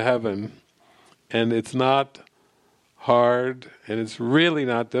back to heaven, and it's not hard, and it's really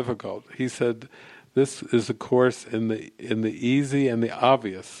not difficult. He said, this is a course in the easy and the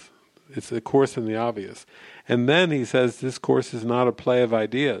obvious. It's a course in the obvious. And then he says, this course is not a play of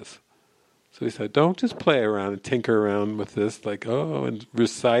ideas. So he said, don't just play around and tinker around with this, like, and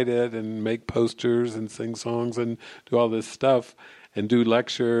recite it and make posters and sing songs and do all this stuff and do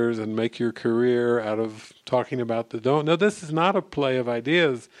lectures and make your career out of talking about the don't. No, this is not a play of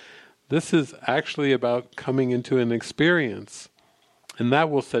ideas. This is actually about coming into an experience, and that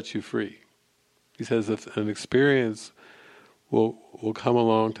will set you free. He says if an experience will come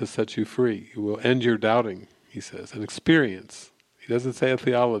along to set you free. It will end your doubting, he says. An experience. He doesn't say a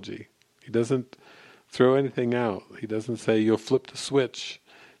theology. He doesn't throw anything out. He doesn't say you'll flip the switch.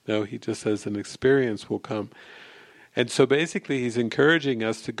 No, he just says an experience will come. And so basically he's encouraging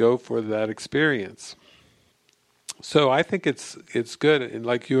us to go for that experience. So I think it's good. And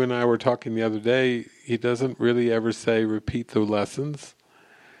like you and I were talking the other day, he doesn't really ever say repeat the lessons.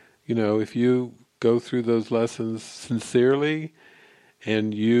 You know, if you go through those lessons sincerely,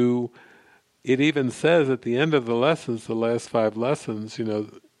 and it even says at the end of the lessons, the last 5 lessons,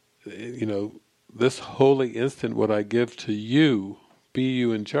 this holy instant what I give to you, be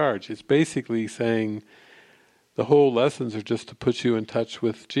you in charge. It's basically saying the whole lessons are just to put you in touch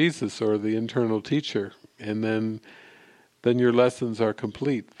with Jesus or the internal teacher, and then your lessons are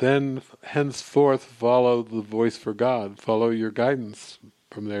complete. Then henceforth follow the voice for God, follow your guidance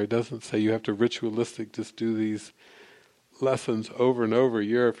from there. It doesn't say you have to just do these lessons over and over,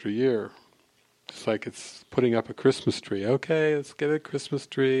 year after year. It's like it's putting up a Christmas tree. Okay, let's get a Christmas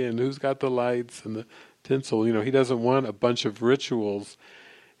tree, and who's got the lights and the tinsel. He doesn't want a bunch of rituals.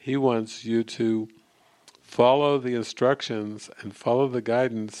 He wants you to follow the instructions and follow the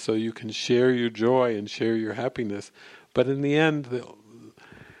guidance so you can share your joy and share your happiness. But in the end,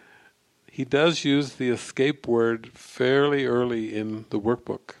 he does use the escape word fairly early in the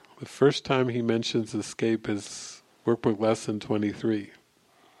workbook. The first time he mentions escape is workbook lesson 23.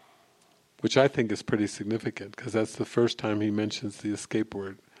 Which I think is pretty significant, because that's the first time he mentions the escape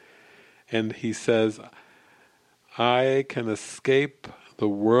word. And he says, I can escape the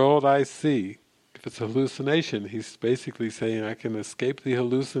world I see. If it's a hallucination, he's basically saying I can escape the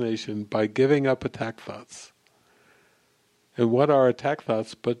hallucination by giving up attack thoughts. And what are attack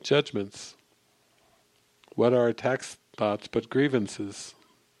thoughts but judgments? What are attack thoughts but grievances?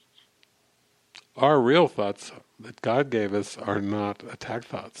 Our real thoughts that God gave us are not attack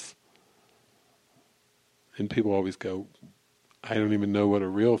thoughts. And people always go, I don't even know what a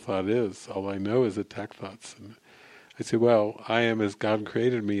real thought is. All I know is attack thoughts. And I say, well, I am as God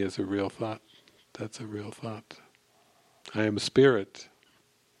created me as a real thought. That's a real thought. I am a spirit.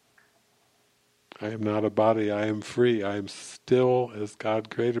 I am not a body. I am free. I am still as God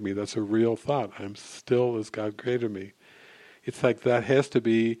created me. That's a real thought. I am still as God created me. It's like that has to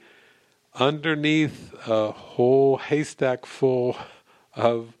be underneath a whole haystack full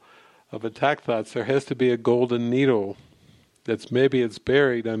of attack thoughts. There has to be a golden needle maybe it's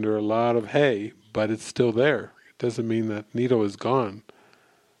buried under a lot of hay, but it's still there. It doesn't mean that needle is gone.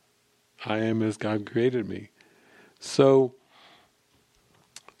 I am as God created me. So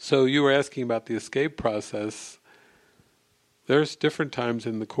you were asking about the escape process. there's different times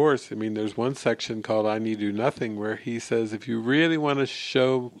in the Course. I mean, there's one section called I Need Do Nothing where he says, if you really want to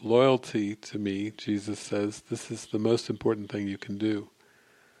show loyalty to me, Jesus says, this is the most important thing you can do,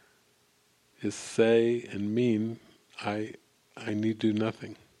 is say and mean, I need do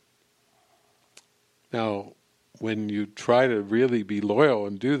nothing. Now, when you try to really be loyal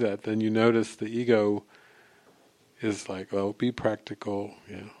and do that, then you notice the ego is like, oh, be practical,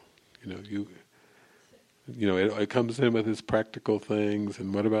 it comes in with its practical things,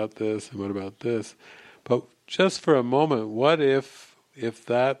 and what about this, and what about this? But just for a moment, what if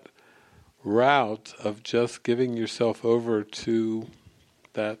that route of just giving yourself over to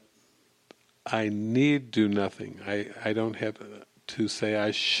that I need do nothing, I don't have to say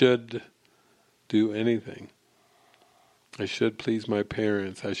I should do anything. I should please my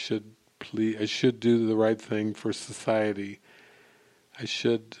parents, I should do the right thing for society, I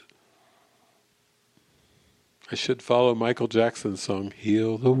should follow Michael Jackson's song,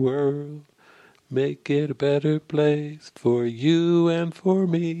 heal the world, make it a better place for you and for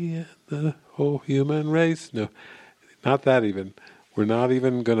me and the whole human race. No, not that even. We're not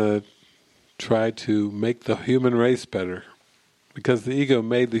even going to try to make the human race better, because the ego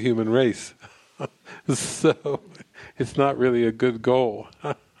made the human race. So it's not really a good goal.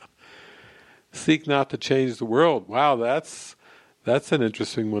 Seek not to change the world. Wow, that's an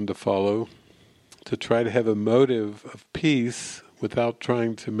interesting one to follow. To try to have a motive of peace without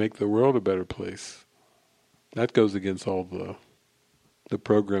trying to make the world a better place. That goes against all the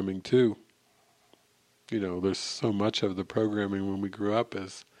programming too. There's so much of the programming when we grew up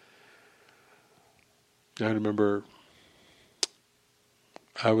as... I remember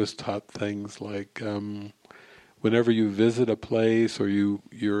I was taught things like whenever you visit a place or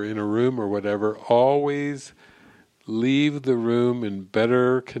you're in a room or whatever, always leave the room in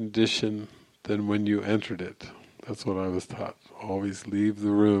better condition than when you entered it. That's what I was taught. Always leave the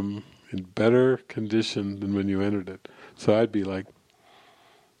room in better condition than when you entered it. So I'd be like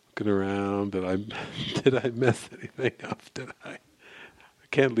looking around, did I mess anything up? I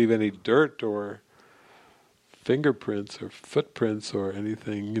can't leave any dirt or fingerprints or footprints or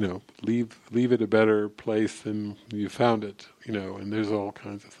anything, leave it a better place than you found it, and there's all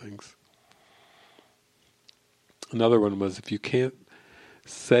kinds of things. Another one was, if you can't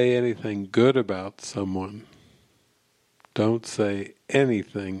say anything good about someone, don't say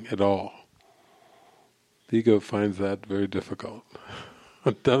anything at all. The ego finds that very difficult.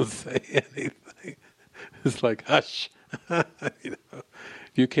 Don't say anything. It's like, hush.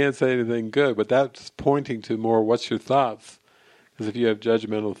 You can't say anything good, but that's pointing to more what's your thoughts. Because if you have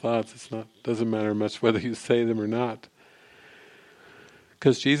judgmental thoughts, doesn't matter much whether you say them or not.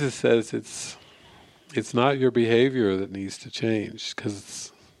 Because Jesus says it's not your behavior that needs to change,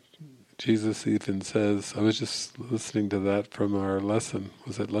 because Jesus even says, I was just listening to that from our lesson,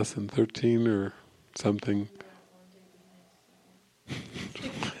 was it lesson 13 or something?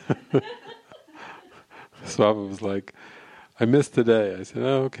 Swami was like, I missed today. I said,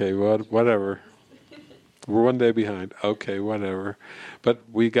 oh, okay, whatever. We're one day behind. Okay, whatever. But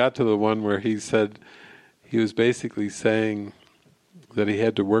we got to the one where he said, he was basically saying that he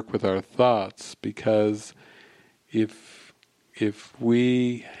had to work with our thoughts, because if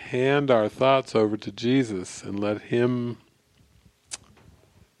we hand our thoughts over to Jesus and let Him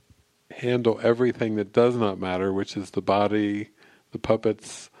handle everything that does not matter, which is the body, the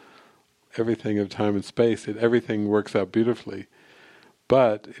puppets, everything of time and space, everything works out beautifully.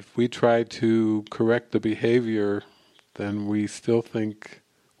 But if we try to correct the behavior, then we still think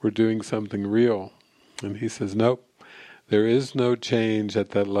we're doing something real. And he says, nope, there is no change at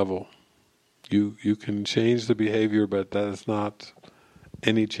that level. You can change the behavior, but that is not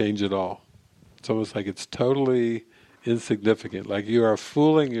any change at all. It's almost like it's totally insignificant. Like you are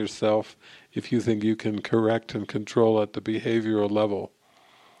fooling yourself if you think you can correct and control at the behavioral level,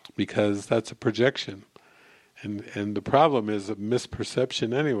 because that's a projection. And the problem is a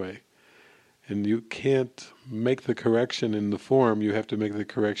misperception anyway. And you can't make the correction in the form, you have to make the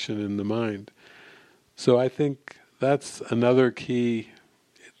correction in the mind. So I think that's another key.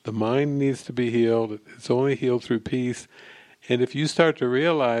 The mind needs to be healed. It's only healed through peace. And if you start to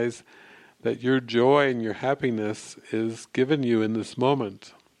realize that your joy and your happiness is given you in this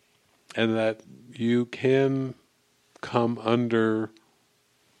moment, and that you can come under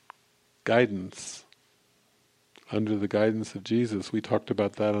guidance, under the guidance of Jesus. We talked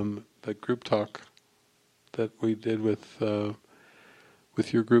about that on that group talk that we did with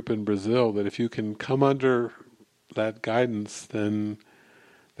your group in Brazil, that if you can come under that guidance, then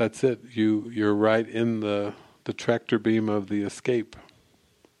that's it. You're right in the tractor beam of the escape.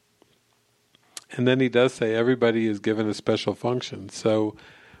 And then he does say everybody is given a special function. So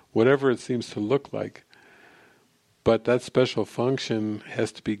whatever it seems to look like, but that special function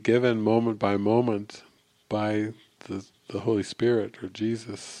has to be given moment by moment by the Holy Spirit or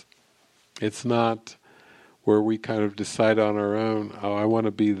Jesus. It's not where we kind of decide on our own, oh, I want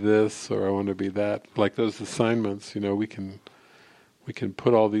to be this or I want to be that. Like those assignments, we can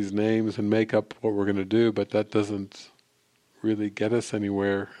put all these names and make up what we're going to do, but that doesn't really get us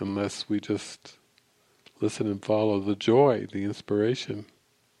anywhere unless we just listen and follow the joy, the inspiration.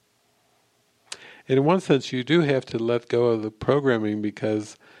 And in one sense, you do have to let go of the programming,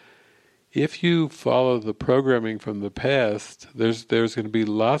 because if you follow the programming from the past, there's going to be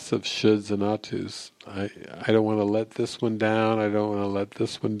lots of shoulds and oughtos. I don't want to let this one down, I don't want to let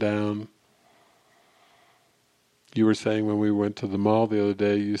this one down. You were saying when we went to the mall the other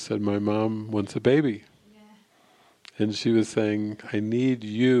day, you said, my mom wants a baby. Yeah. And she was saying, I need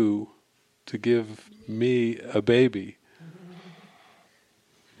you to give me a baby.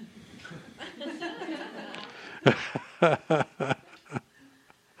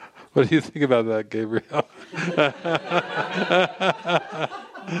 What do you think about that, Gabriel?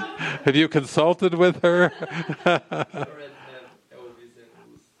 Have you consulted with her?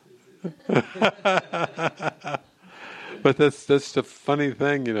 But that's the funny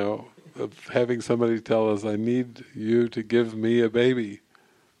thing, of having somebody tell us, I need you to give me a baby.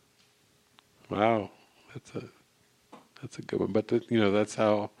 Wow, that's a good one. But that's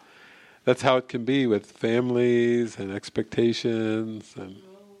how it can be with families and expectations and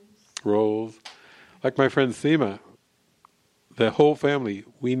roles. Like my friend Seema, the whole family,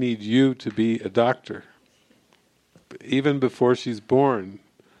 we need you to be a doctor. Even before she's born,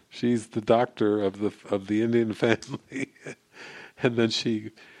 she's the doctor of the Indian family. And then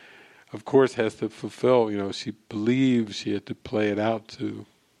she, of course, has to fulfill, she believes she had to play it out to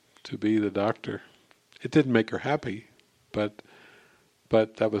be the doctor. It didn't make her happy, but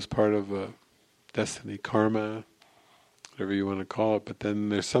that was part of a destiny, karma, whatever you want to call it. But then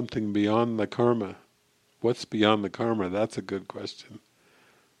there's something beyond the karma. What's beyond the karma? That's a good question.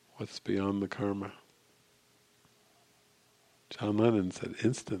 What's beyond the karma? John Lennon said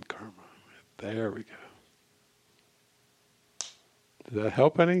instant karma. There we go. Does that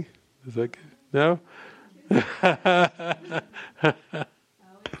help any? Is that good? No?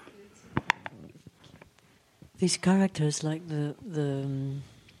 These characters, like the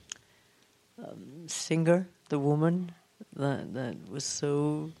singer, the woman that was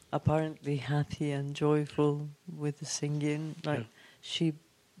so apparently happy and joyful with the singing, like she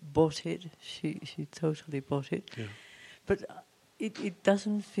bought it. She totally bought it. Yeah. But it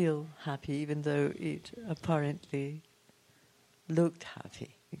doesn't feel happy, even though it apparently looked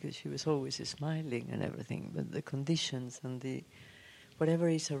happy, because she was always smiling and everything. But the conditions and the whatever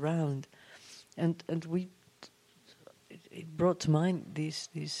is around, and it brought to mind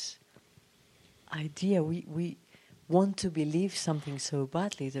this idea. We want to believe something so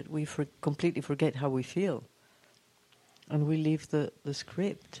badly that we completely forget how we feel, and we leave the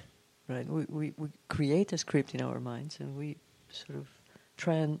script. Right? We create a script in our minds, and we sort of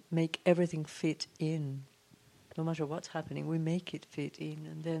try and make everything fit in. No matter what's happening, we make it fit in,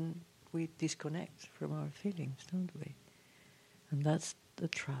 and then we disconnect from our feelings, don't we? And that's the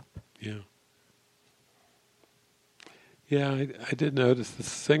trap. Yeah. Yeah, I did notice the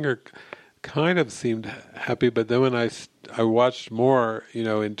singer kind of seemed happy, but then when I watched more,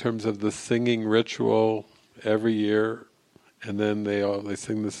 in terms of the singing ritual every year, and then they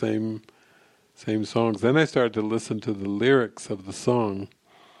sing the same songs. Then I started to listen to the lyrics of the song,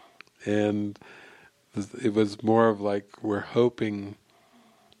 and it was more of like, we're hoping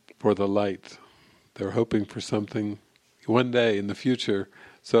for the light. They're hoping for something one day in the future.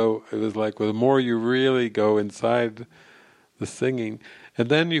 So it was like, well, the more you really go inside the singing, and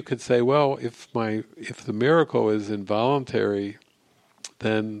then you could say, well, if the miracle is involuntary,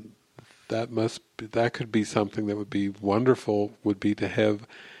 then that could be something that would be wonderful, would be to have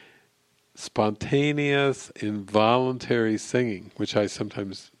spontaneous, involuntary singing, which I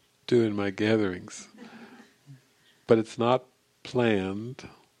sometimes do in my gatherings. But it's not planned.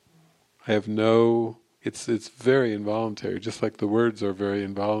 I have it's very involuntary, just like the words are very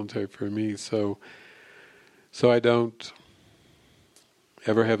involuntary for me. So I don't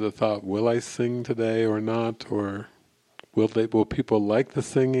ever have the thought, will I sing today or not, or will people like the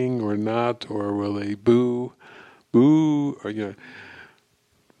singing or not, or will they boo, or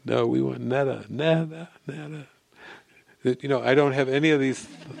no, we want nada. I don't have any of these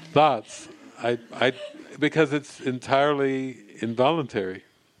thoughts. Because it's entirely involuntary.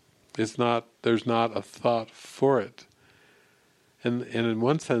 There's not a thought for it. And in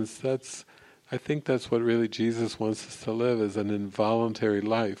one sense, I think that's what really Jesus wants us to live, is an involuntary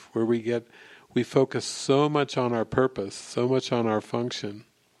life, where we focus so much on our purpose, so much on our function,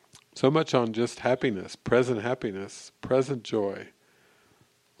 so much on just happiness, present joy,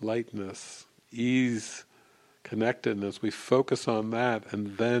 lightness, ease, connectedness. We focus on that,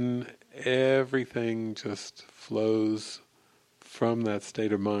 and then everything just flows from that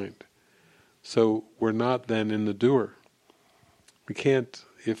state of mind. So we're not then in the doer. We can't,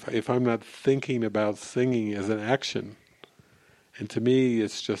 if I'm not thinking about singing as an action, and to me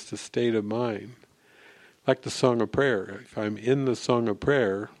it's just a state of mind, like the Song of Prayer. If I'm in the Song of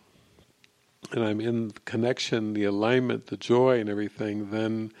Prayer, and I'm in the connection, the alignment, the joy and everything,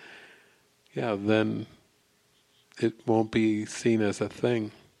 then it won't be seen as a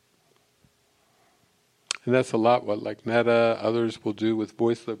thing. And that's a lot what like Netta, others will do with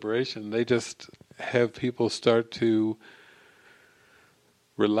voice liberation. They just have people start to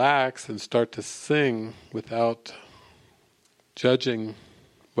relax and start to sing without judging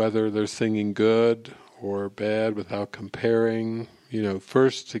whether they're singing good or bad, without comparing.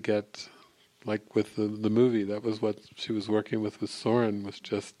 First to get, like with the movie, that was what she was working with Soren, was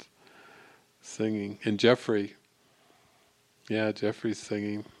just singing. And Jeffrey's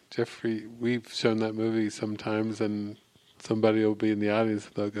singing. Jeffrey, we've shown that movie sometimes, and somebody will be in the audience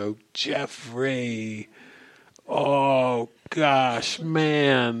and they'll go, "Jeffrey, oh gosh,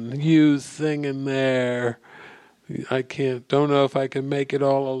 man, you singing there. Don't know if I can make it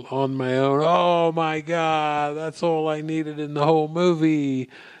all on my own. Oh my God, that's all I needed in the whole movie."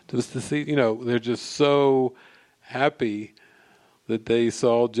 Just to see, they're just so happy that they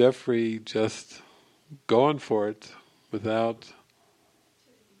saw Jeffrey just going for it without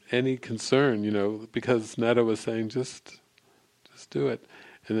any concern, because Netta was saying, just do it.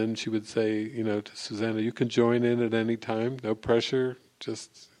 And then she would say, to Susanna, "You can join in at any time, no pressure,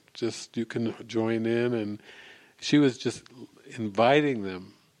 just you can join in." And she was just inviting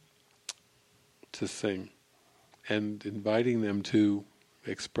them to sing and inviting them to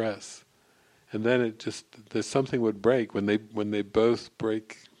express. And then there's something would break when they both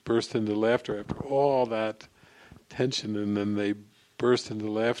burst into laughter after all that tension, and then they burst into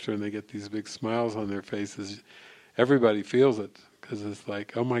laughter and they get these big smiles on their faces. Everybody feels it, because it's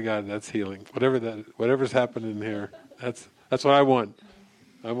like, oh my God, that's healing. Whatever's happened in here, that's what I want.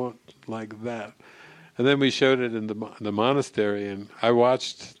 I want like that. And then we showed it in the monastery, and I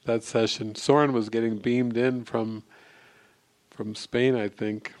watched that session. Soren was getting beamed in from Spain, I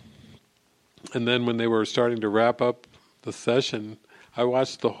think. And then when they were starting to wrap up the session, I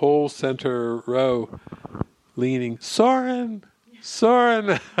watched the whole center row leaning, "Soren!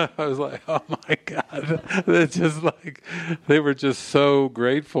 Soren!" I was like, oh my God. It's just like, they were just so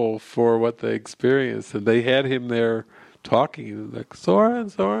grateful for what they experienced. And they had him there talking, like, "Soren,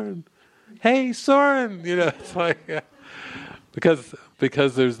 Soren. Hey, Soren!" It's like,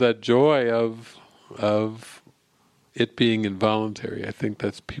 because there's that joy of it being involuntary. I think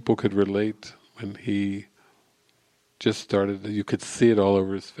that's, people could relate when he just started. You could see it all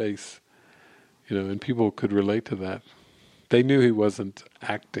over his face, and people could relate to that. They knew he wasn't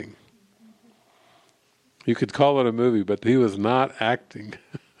acting. You could call it a movie, but he was not acting.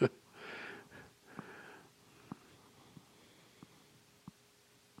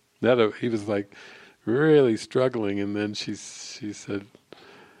 He was like really struggling, and then she said,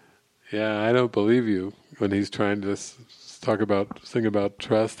 "Yeah, I don't believe you." When he's trying to sing about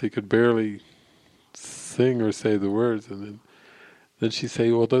trust, he could barely sing or say the words, and then she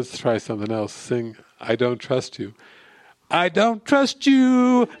say, "Well, let's try something else. Sing, 'I don't trust you.'" "I don't trust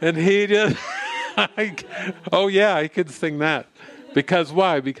you," and he just, oh yeah, he could sing that. Because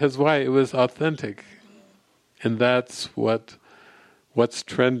why? It was authentic, and that's what's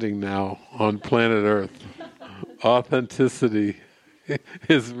trending now on planet Earth. Authenticity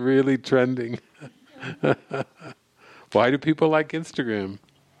is really trending. Why do people like Instagram?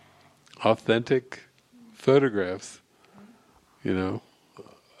 Authentic photographs.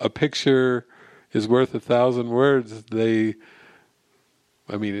 A picture is worth 1,000 words. It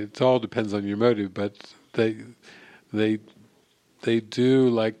all depends on your motive, but they do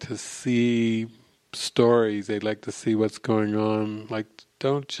like to see stories. They like to see what's going on. Like,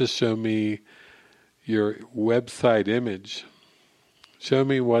 don't just show me your website image. Show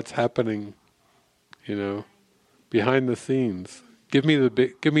me what's happening, behind the scenes. Give me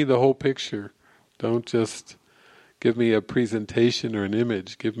the whole picture. Don't just give me a presentation or an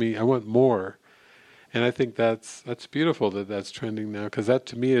image. I want more. And I think that's beautiful that's trending now, because that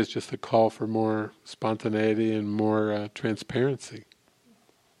to me is just a call for more spontaneity and more transparency.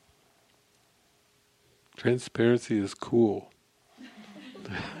 Transparency is cool.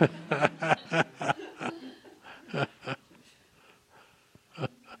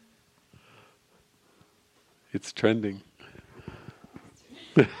 It's trending.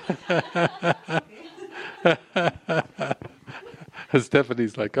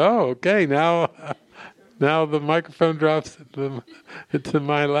 Stephanie's like, oh, okay, now the microphone drops into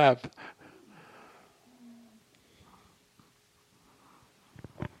my lap.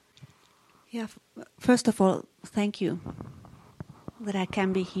 Yeah, first of all, thank you that I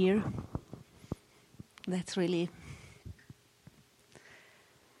can be here. That's really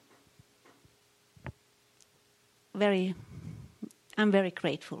I'm very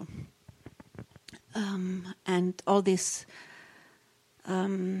grateful. And all this,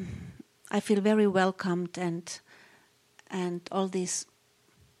 I feel very welcomed, and all this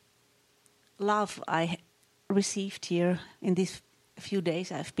love I received here in these few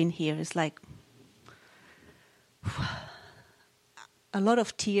days I've been here is like a lot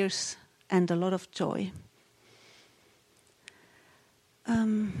of tears and a lot of joy.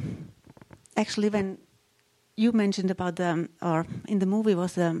 Actually, when you mentioned about or in the movie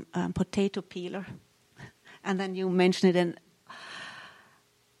was the potato peeler, and then you mentioned it, and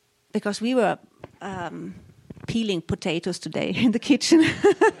because we were peeling potatoes today in the kitchen.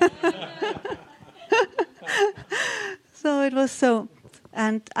 So it was so,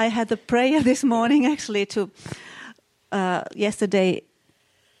 and I had the prayer this morning actually to yesterday.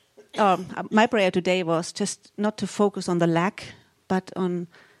 My prayer today was just not to focus on the lack, but on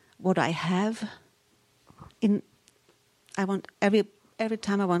what I have. I want every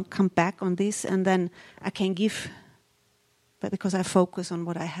time I want to come back on this, and then I can give, but because I focus on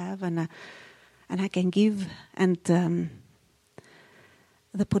what I have, and I can give, and the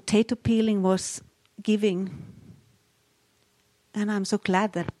potato peeling was giving. And I'm so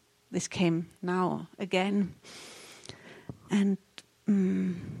glad that this came now again. And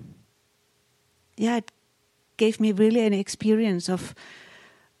it gave me really an experience of,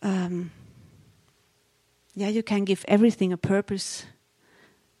 you can give everything a purpose.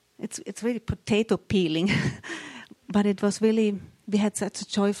 It's really potato peeling. But it was really, we had such a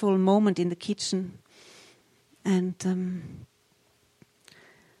joyful moment in the kitchen. And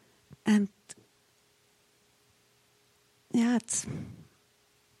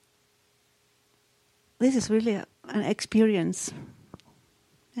this is really an experience.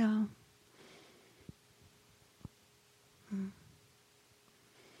 Yeah.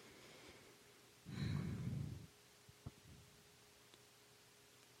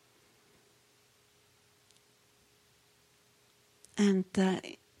 And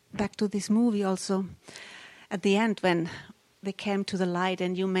back to this movie also, at the end when they came to the light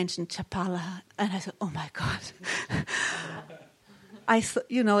and you mentioned Chapala, and I said, oh my God.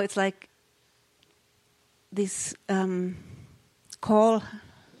 It's like this call,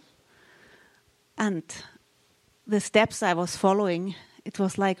 and the steps I was following, it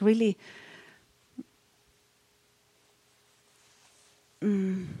was like really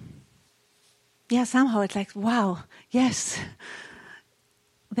somehow it's like, wow, yes,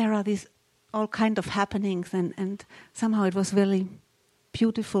 there are these all kind of happenings, and somehow it was really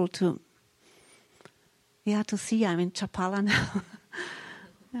beautiful to see I'm in Chapala now.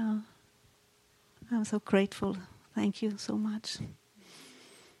 Yeah. I'm so grateful. Thank you so much.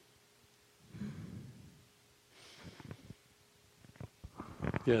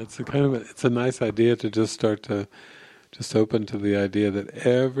 Yeah, it's a nice idea to just start to just open to the idea that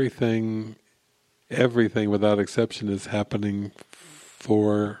everything without exception is happening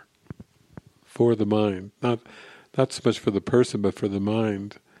for the mind, not so much for the person, but for the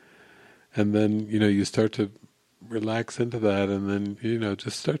mind. And then you start to relax into that, and then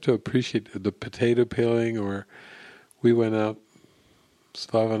just start to appreciate the potato peeling. Or we went out,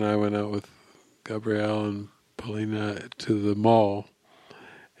 Slava and I went out with Gabrielle and Paulina to the mall,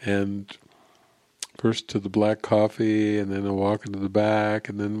 and first to the Black Coffee, and then a walk into the back,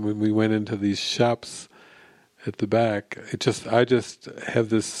 and then when we went into these shops at the back, I just have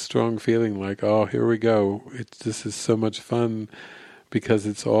this strong feeling like, oh, here we go. This is so much fun because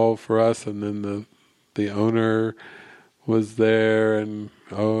it's all for us. And then the owner was there, and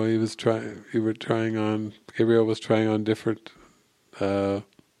Gabriel was trying on different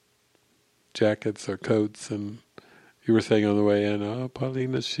jackets or coats, and you were saying on the way in, oh,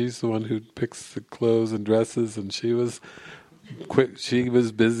 Paulina, she's the one who picks the clothes and dresses, and she was quick. She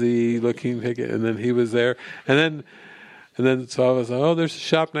was busy looking, and then he was there, and then so I was, oh, there's a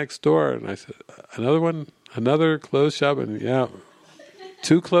shop next door, and I said, another clothes shop, and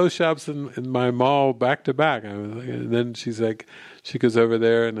 2 clothes shops in my mall back to back. I was like, and then she's like, she goes over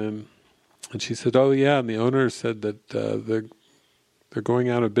there, and she said, oh yeah, and the owner said that They're going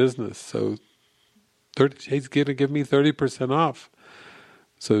out of business, so he's going to give me 30% off.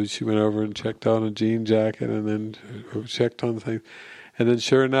 So she went over and checked on a jean jacket and then checked on things. And then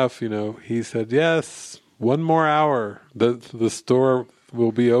sure enough, he said, yes, 1 more hour. The store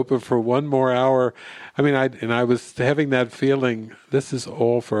will be open for 1 more hour. I mean, I was having that feeling, this is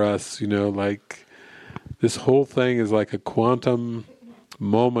all for us, like this whole thing is like a quantum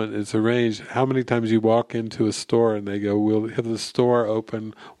moment. It's arranged. How many times you walk into a store and they go, we'll have the store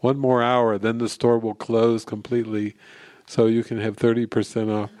open 1 more hour, then the store will close completely so you can have 30%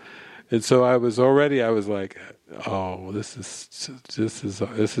 off. And so I was like, oh, this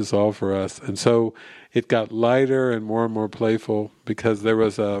is all for us. And so it got lighter and more playful because there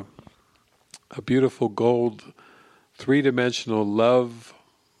was a beautiful gold 3-dimensional love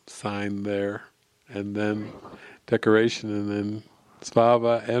sign there, and then decoration, and then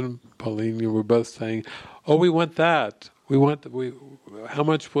Svava and Pauline were both saying, oh, we want that. How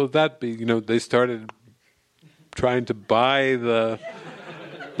much will that be? They started trying to buy they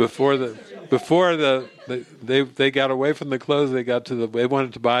got away from the clothes, they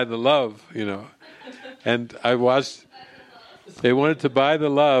wanted to buy the love, And I watched, they wanted to buy the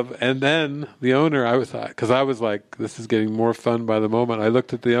love, and then the owner, because I was like, this is getting more fun by the moment. I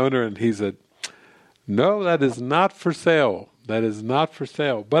looked at the owner and he said, no, that is not for sale. That is not for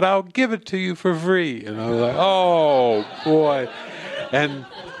sale, but I'll give it to you for free. And I was like, oh boy. And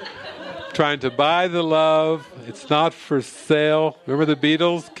trying to buy the love, it's not for sale. Remember the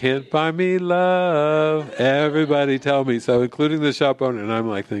Beatles? Can't buy me love. Everybody tell me. So including the shop owner. And I'm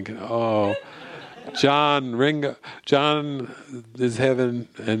like thinking, oh, John is having,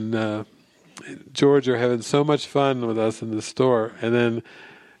 and George are having so much fun with us in the store. And then,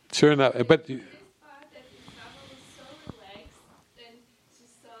 sure enough, but...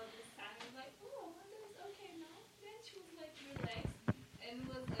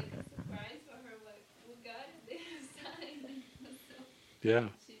 Yeah.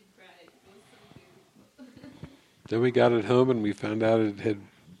 Then we got it home and we found out it had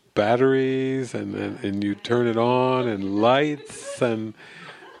batteries and you turn it on and lights, and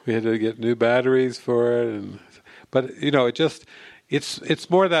we had to get new batteries for it. But it's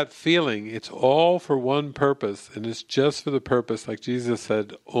more that feeling. It's all for one purpose, and it's just for the purpose. Like Jesus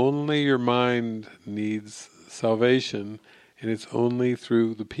said, only your mind needs salvation, and it's only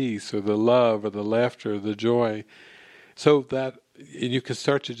through the peace or the love or the laughter or the joy. So that. And you can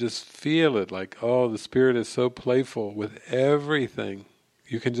start to just feel it, like, oh, the Spirit is so playful with everything.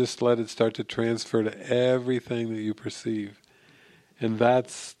 You can just let it start to transfer to everything that you perceive. And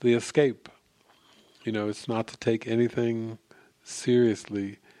that's the escape. It's not to take anything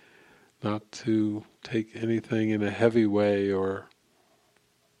seriously, not to take anything in a heavy way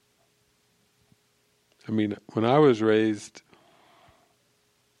when I was raised,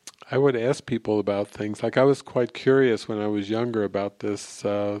 I would ask people about things. Like I was quite curious when I was younger about this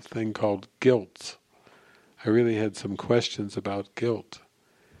thing called guilt. I really had some questions about guilt.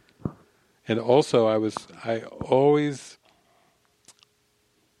 And also I always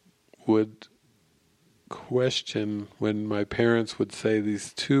would question when my parents would say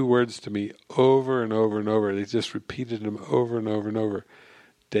these 2 words to me over and over and over. They just repeated them over and over and over.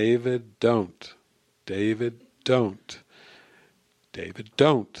 David, don't. David, don't. David,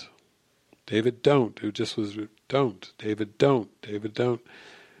 don't. David, don't. It just was, don't. David, don't. David, don't.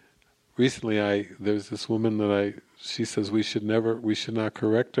 Recently, there's this woman she says we should not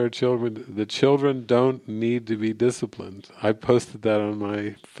correct our children. The children don't need to be disciplined. I posted that on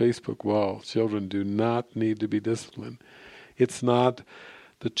my Facebook wall. Children do not need to be disciplined. It's not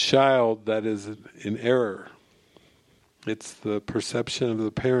the child that is in error. It's the perception of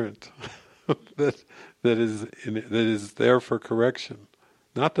the parent that is there for correction,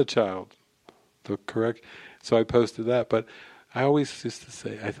 not the child. The correct. So I posted that, but I always used to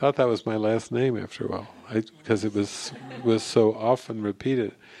say, I thought that was my last name after a while, because it was so often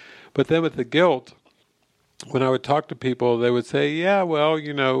repeated. But then with the guilt, when I would talk to people, they would say, yeah, well,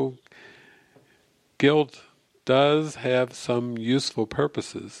 guilt does have some useful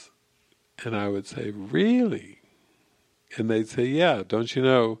purposes. And I would say, really? And they'd say, yeah, don't you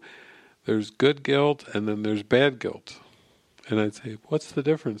know, there's good guilt and then there's bad guilt. And I'd say, what's the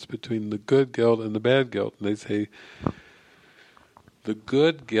difference between the good guilt and the bad guilt? And they'd say, the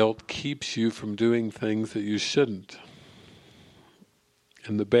good guilt keeps you from doing things that you shouldn't.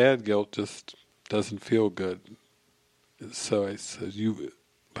 And the bad guilt just doesn't feel good. So I said,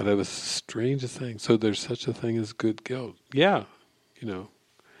 but it was the strangest thing. So there's such a thing as good guilt. Yeah,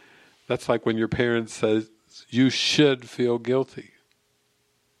 that's like when your parents says, you should feel guilty.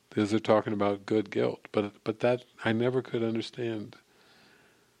 Because they're talking about good guilt, but that I never could understand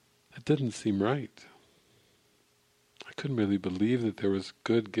It didn't seem right. I couldn't really believe that there was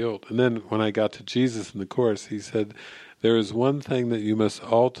good guilt. And then when I got to Jesus in the Course, he said, there is one thing that you must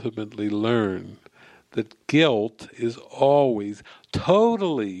ultimately learn, that guilt is always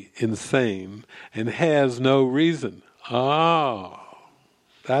totally insane and has no reason. Ah,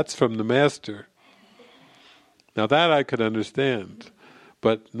 that's from the Master. Now that I could understand,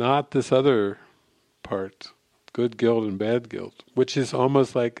 but not this other part, good guilt and bad guilt, which is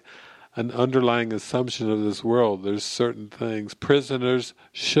almost like an underlying assumption of this world. There's certain things. Prisoners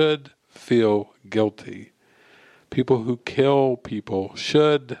should feel guilty. People who kill people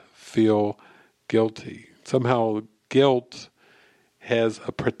should feel guilty. Somehow guilt has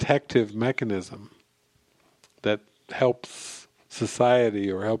a protective mechanism that helps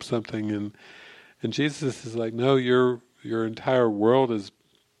society or helps something, and Jesus is like, no, your entire world is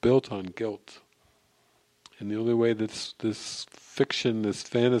built on guilt. And the only way that this fiction, this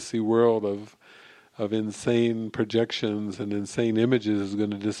fantasy world of insane projections and insane images is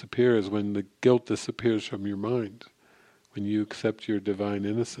going to disappear is when the guilt disappears from your mind, when you accept your divine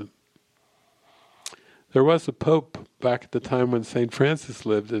innocence. There was a pope back at the time when St. Francis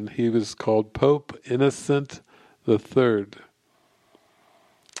lived, and he was called Pope Innocent III.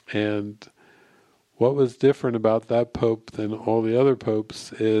 And what was different about that pope than all the other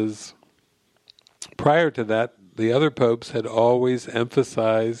popes is, prior to that, the other popes had always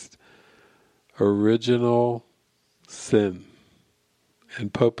emphasized original sin.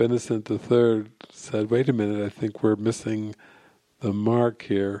 And Pope Innocent III said, wait a minute, I think we're missing the mark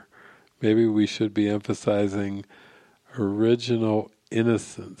here. Maybe we should be emphasizing original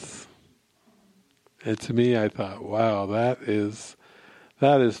innocence. And to me, I thought, wow, that is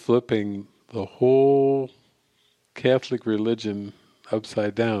flipping the whole Catholic religion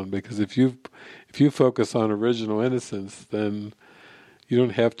upside down. Because if you focus on original innocence, then you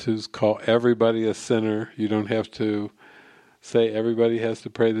don't have to call everybody a sinner. You don't have to say everybody has to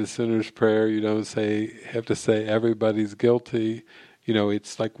pray the sinner's prayer. You don't have to say everybody's guilty. You know,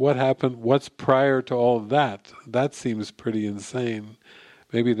 it's like, what happened? What's prior to all of that? That seems pretty insane.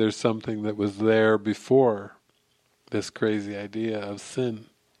 Maybe there's something that was there before this crazy idea of sin.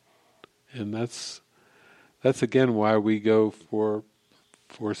 And that's again why we go for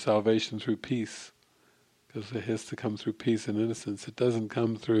salvation through peace. Because it has to come through peace and innocence. It doesn't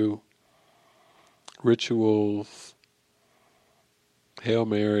come through rituals, Hail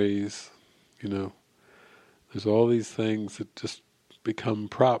Marys, you know. There's all these things that just become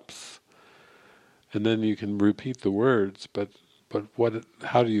props. And then you can repeat the words, but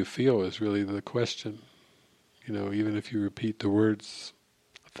how do you feel is really the question. You know, even if you repeat the words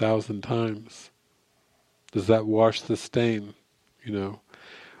 1,000 times, does that wash the stain, you know?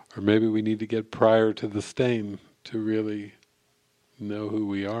 Or maybe we need to get prior to the stain to really know who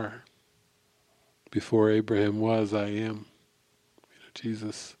we are. Before Abraham was, I am. You know,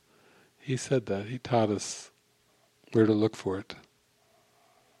 Jesus, he said that. He taught us where to look for it.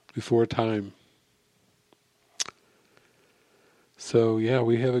 Before time. So yeah,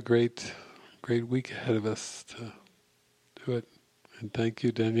 we have a great week ahead of us to do it. And thank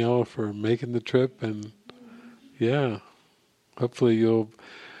you, Daniela, for making the trip. And yeah, hopefully you'll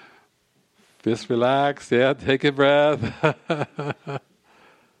just relax. Yeah, take a breath.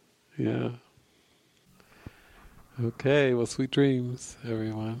 Yeah. Okay, well, sweet dreams,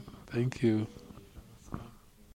 everyone. Thank you.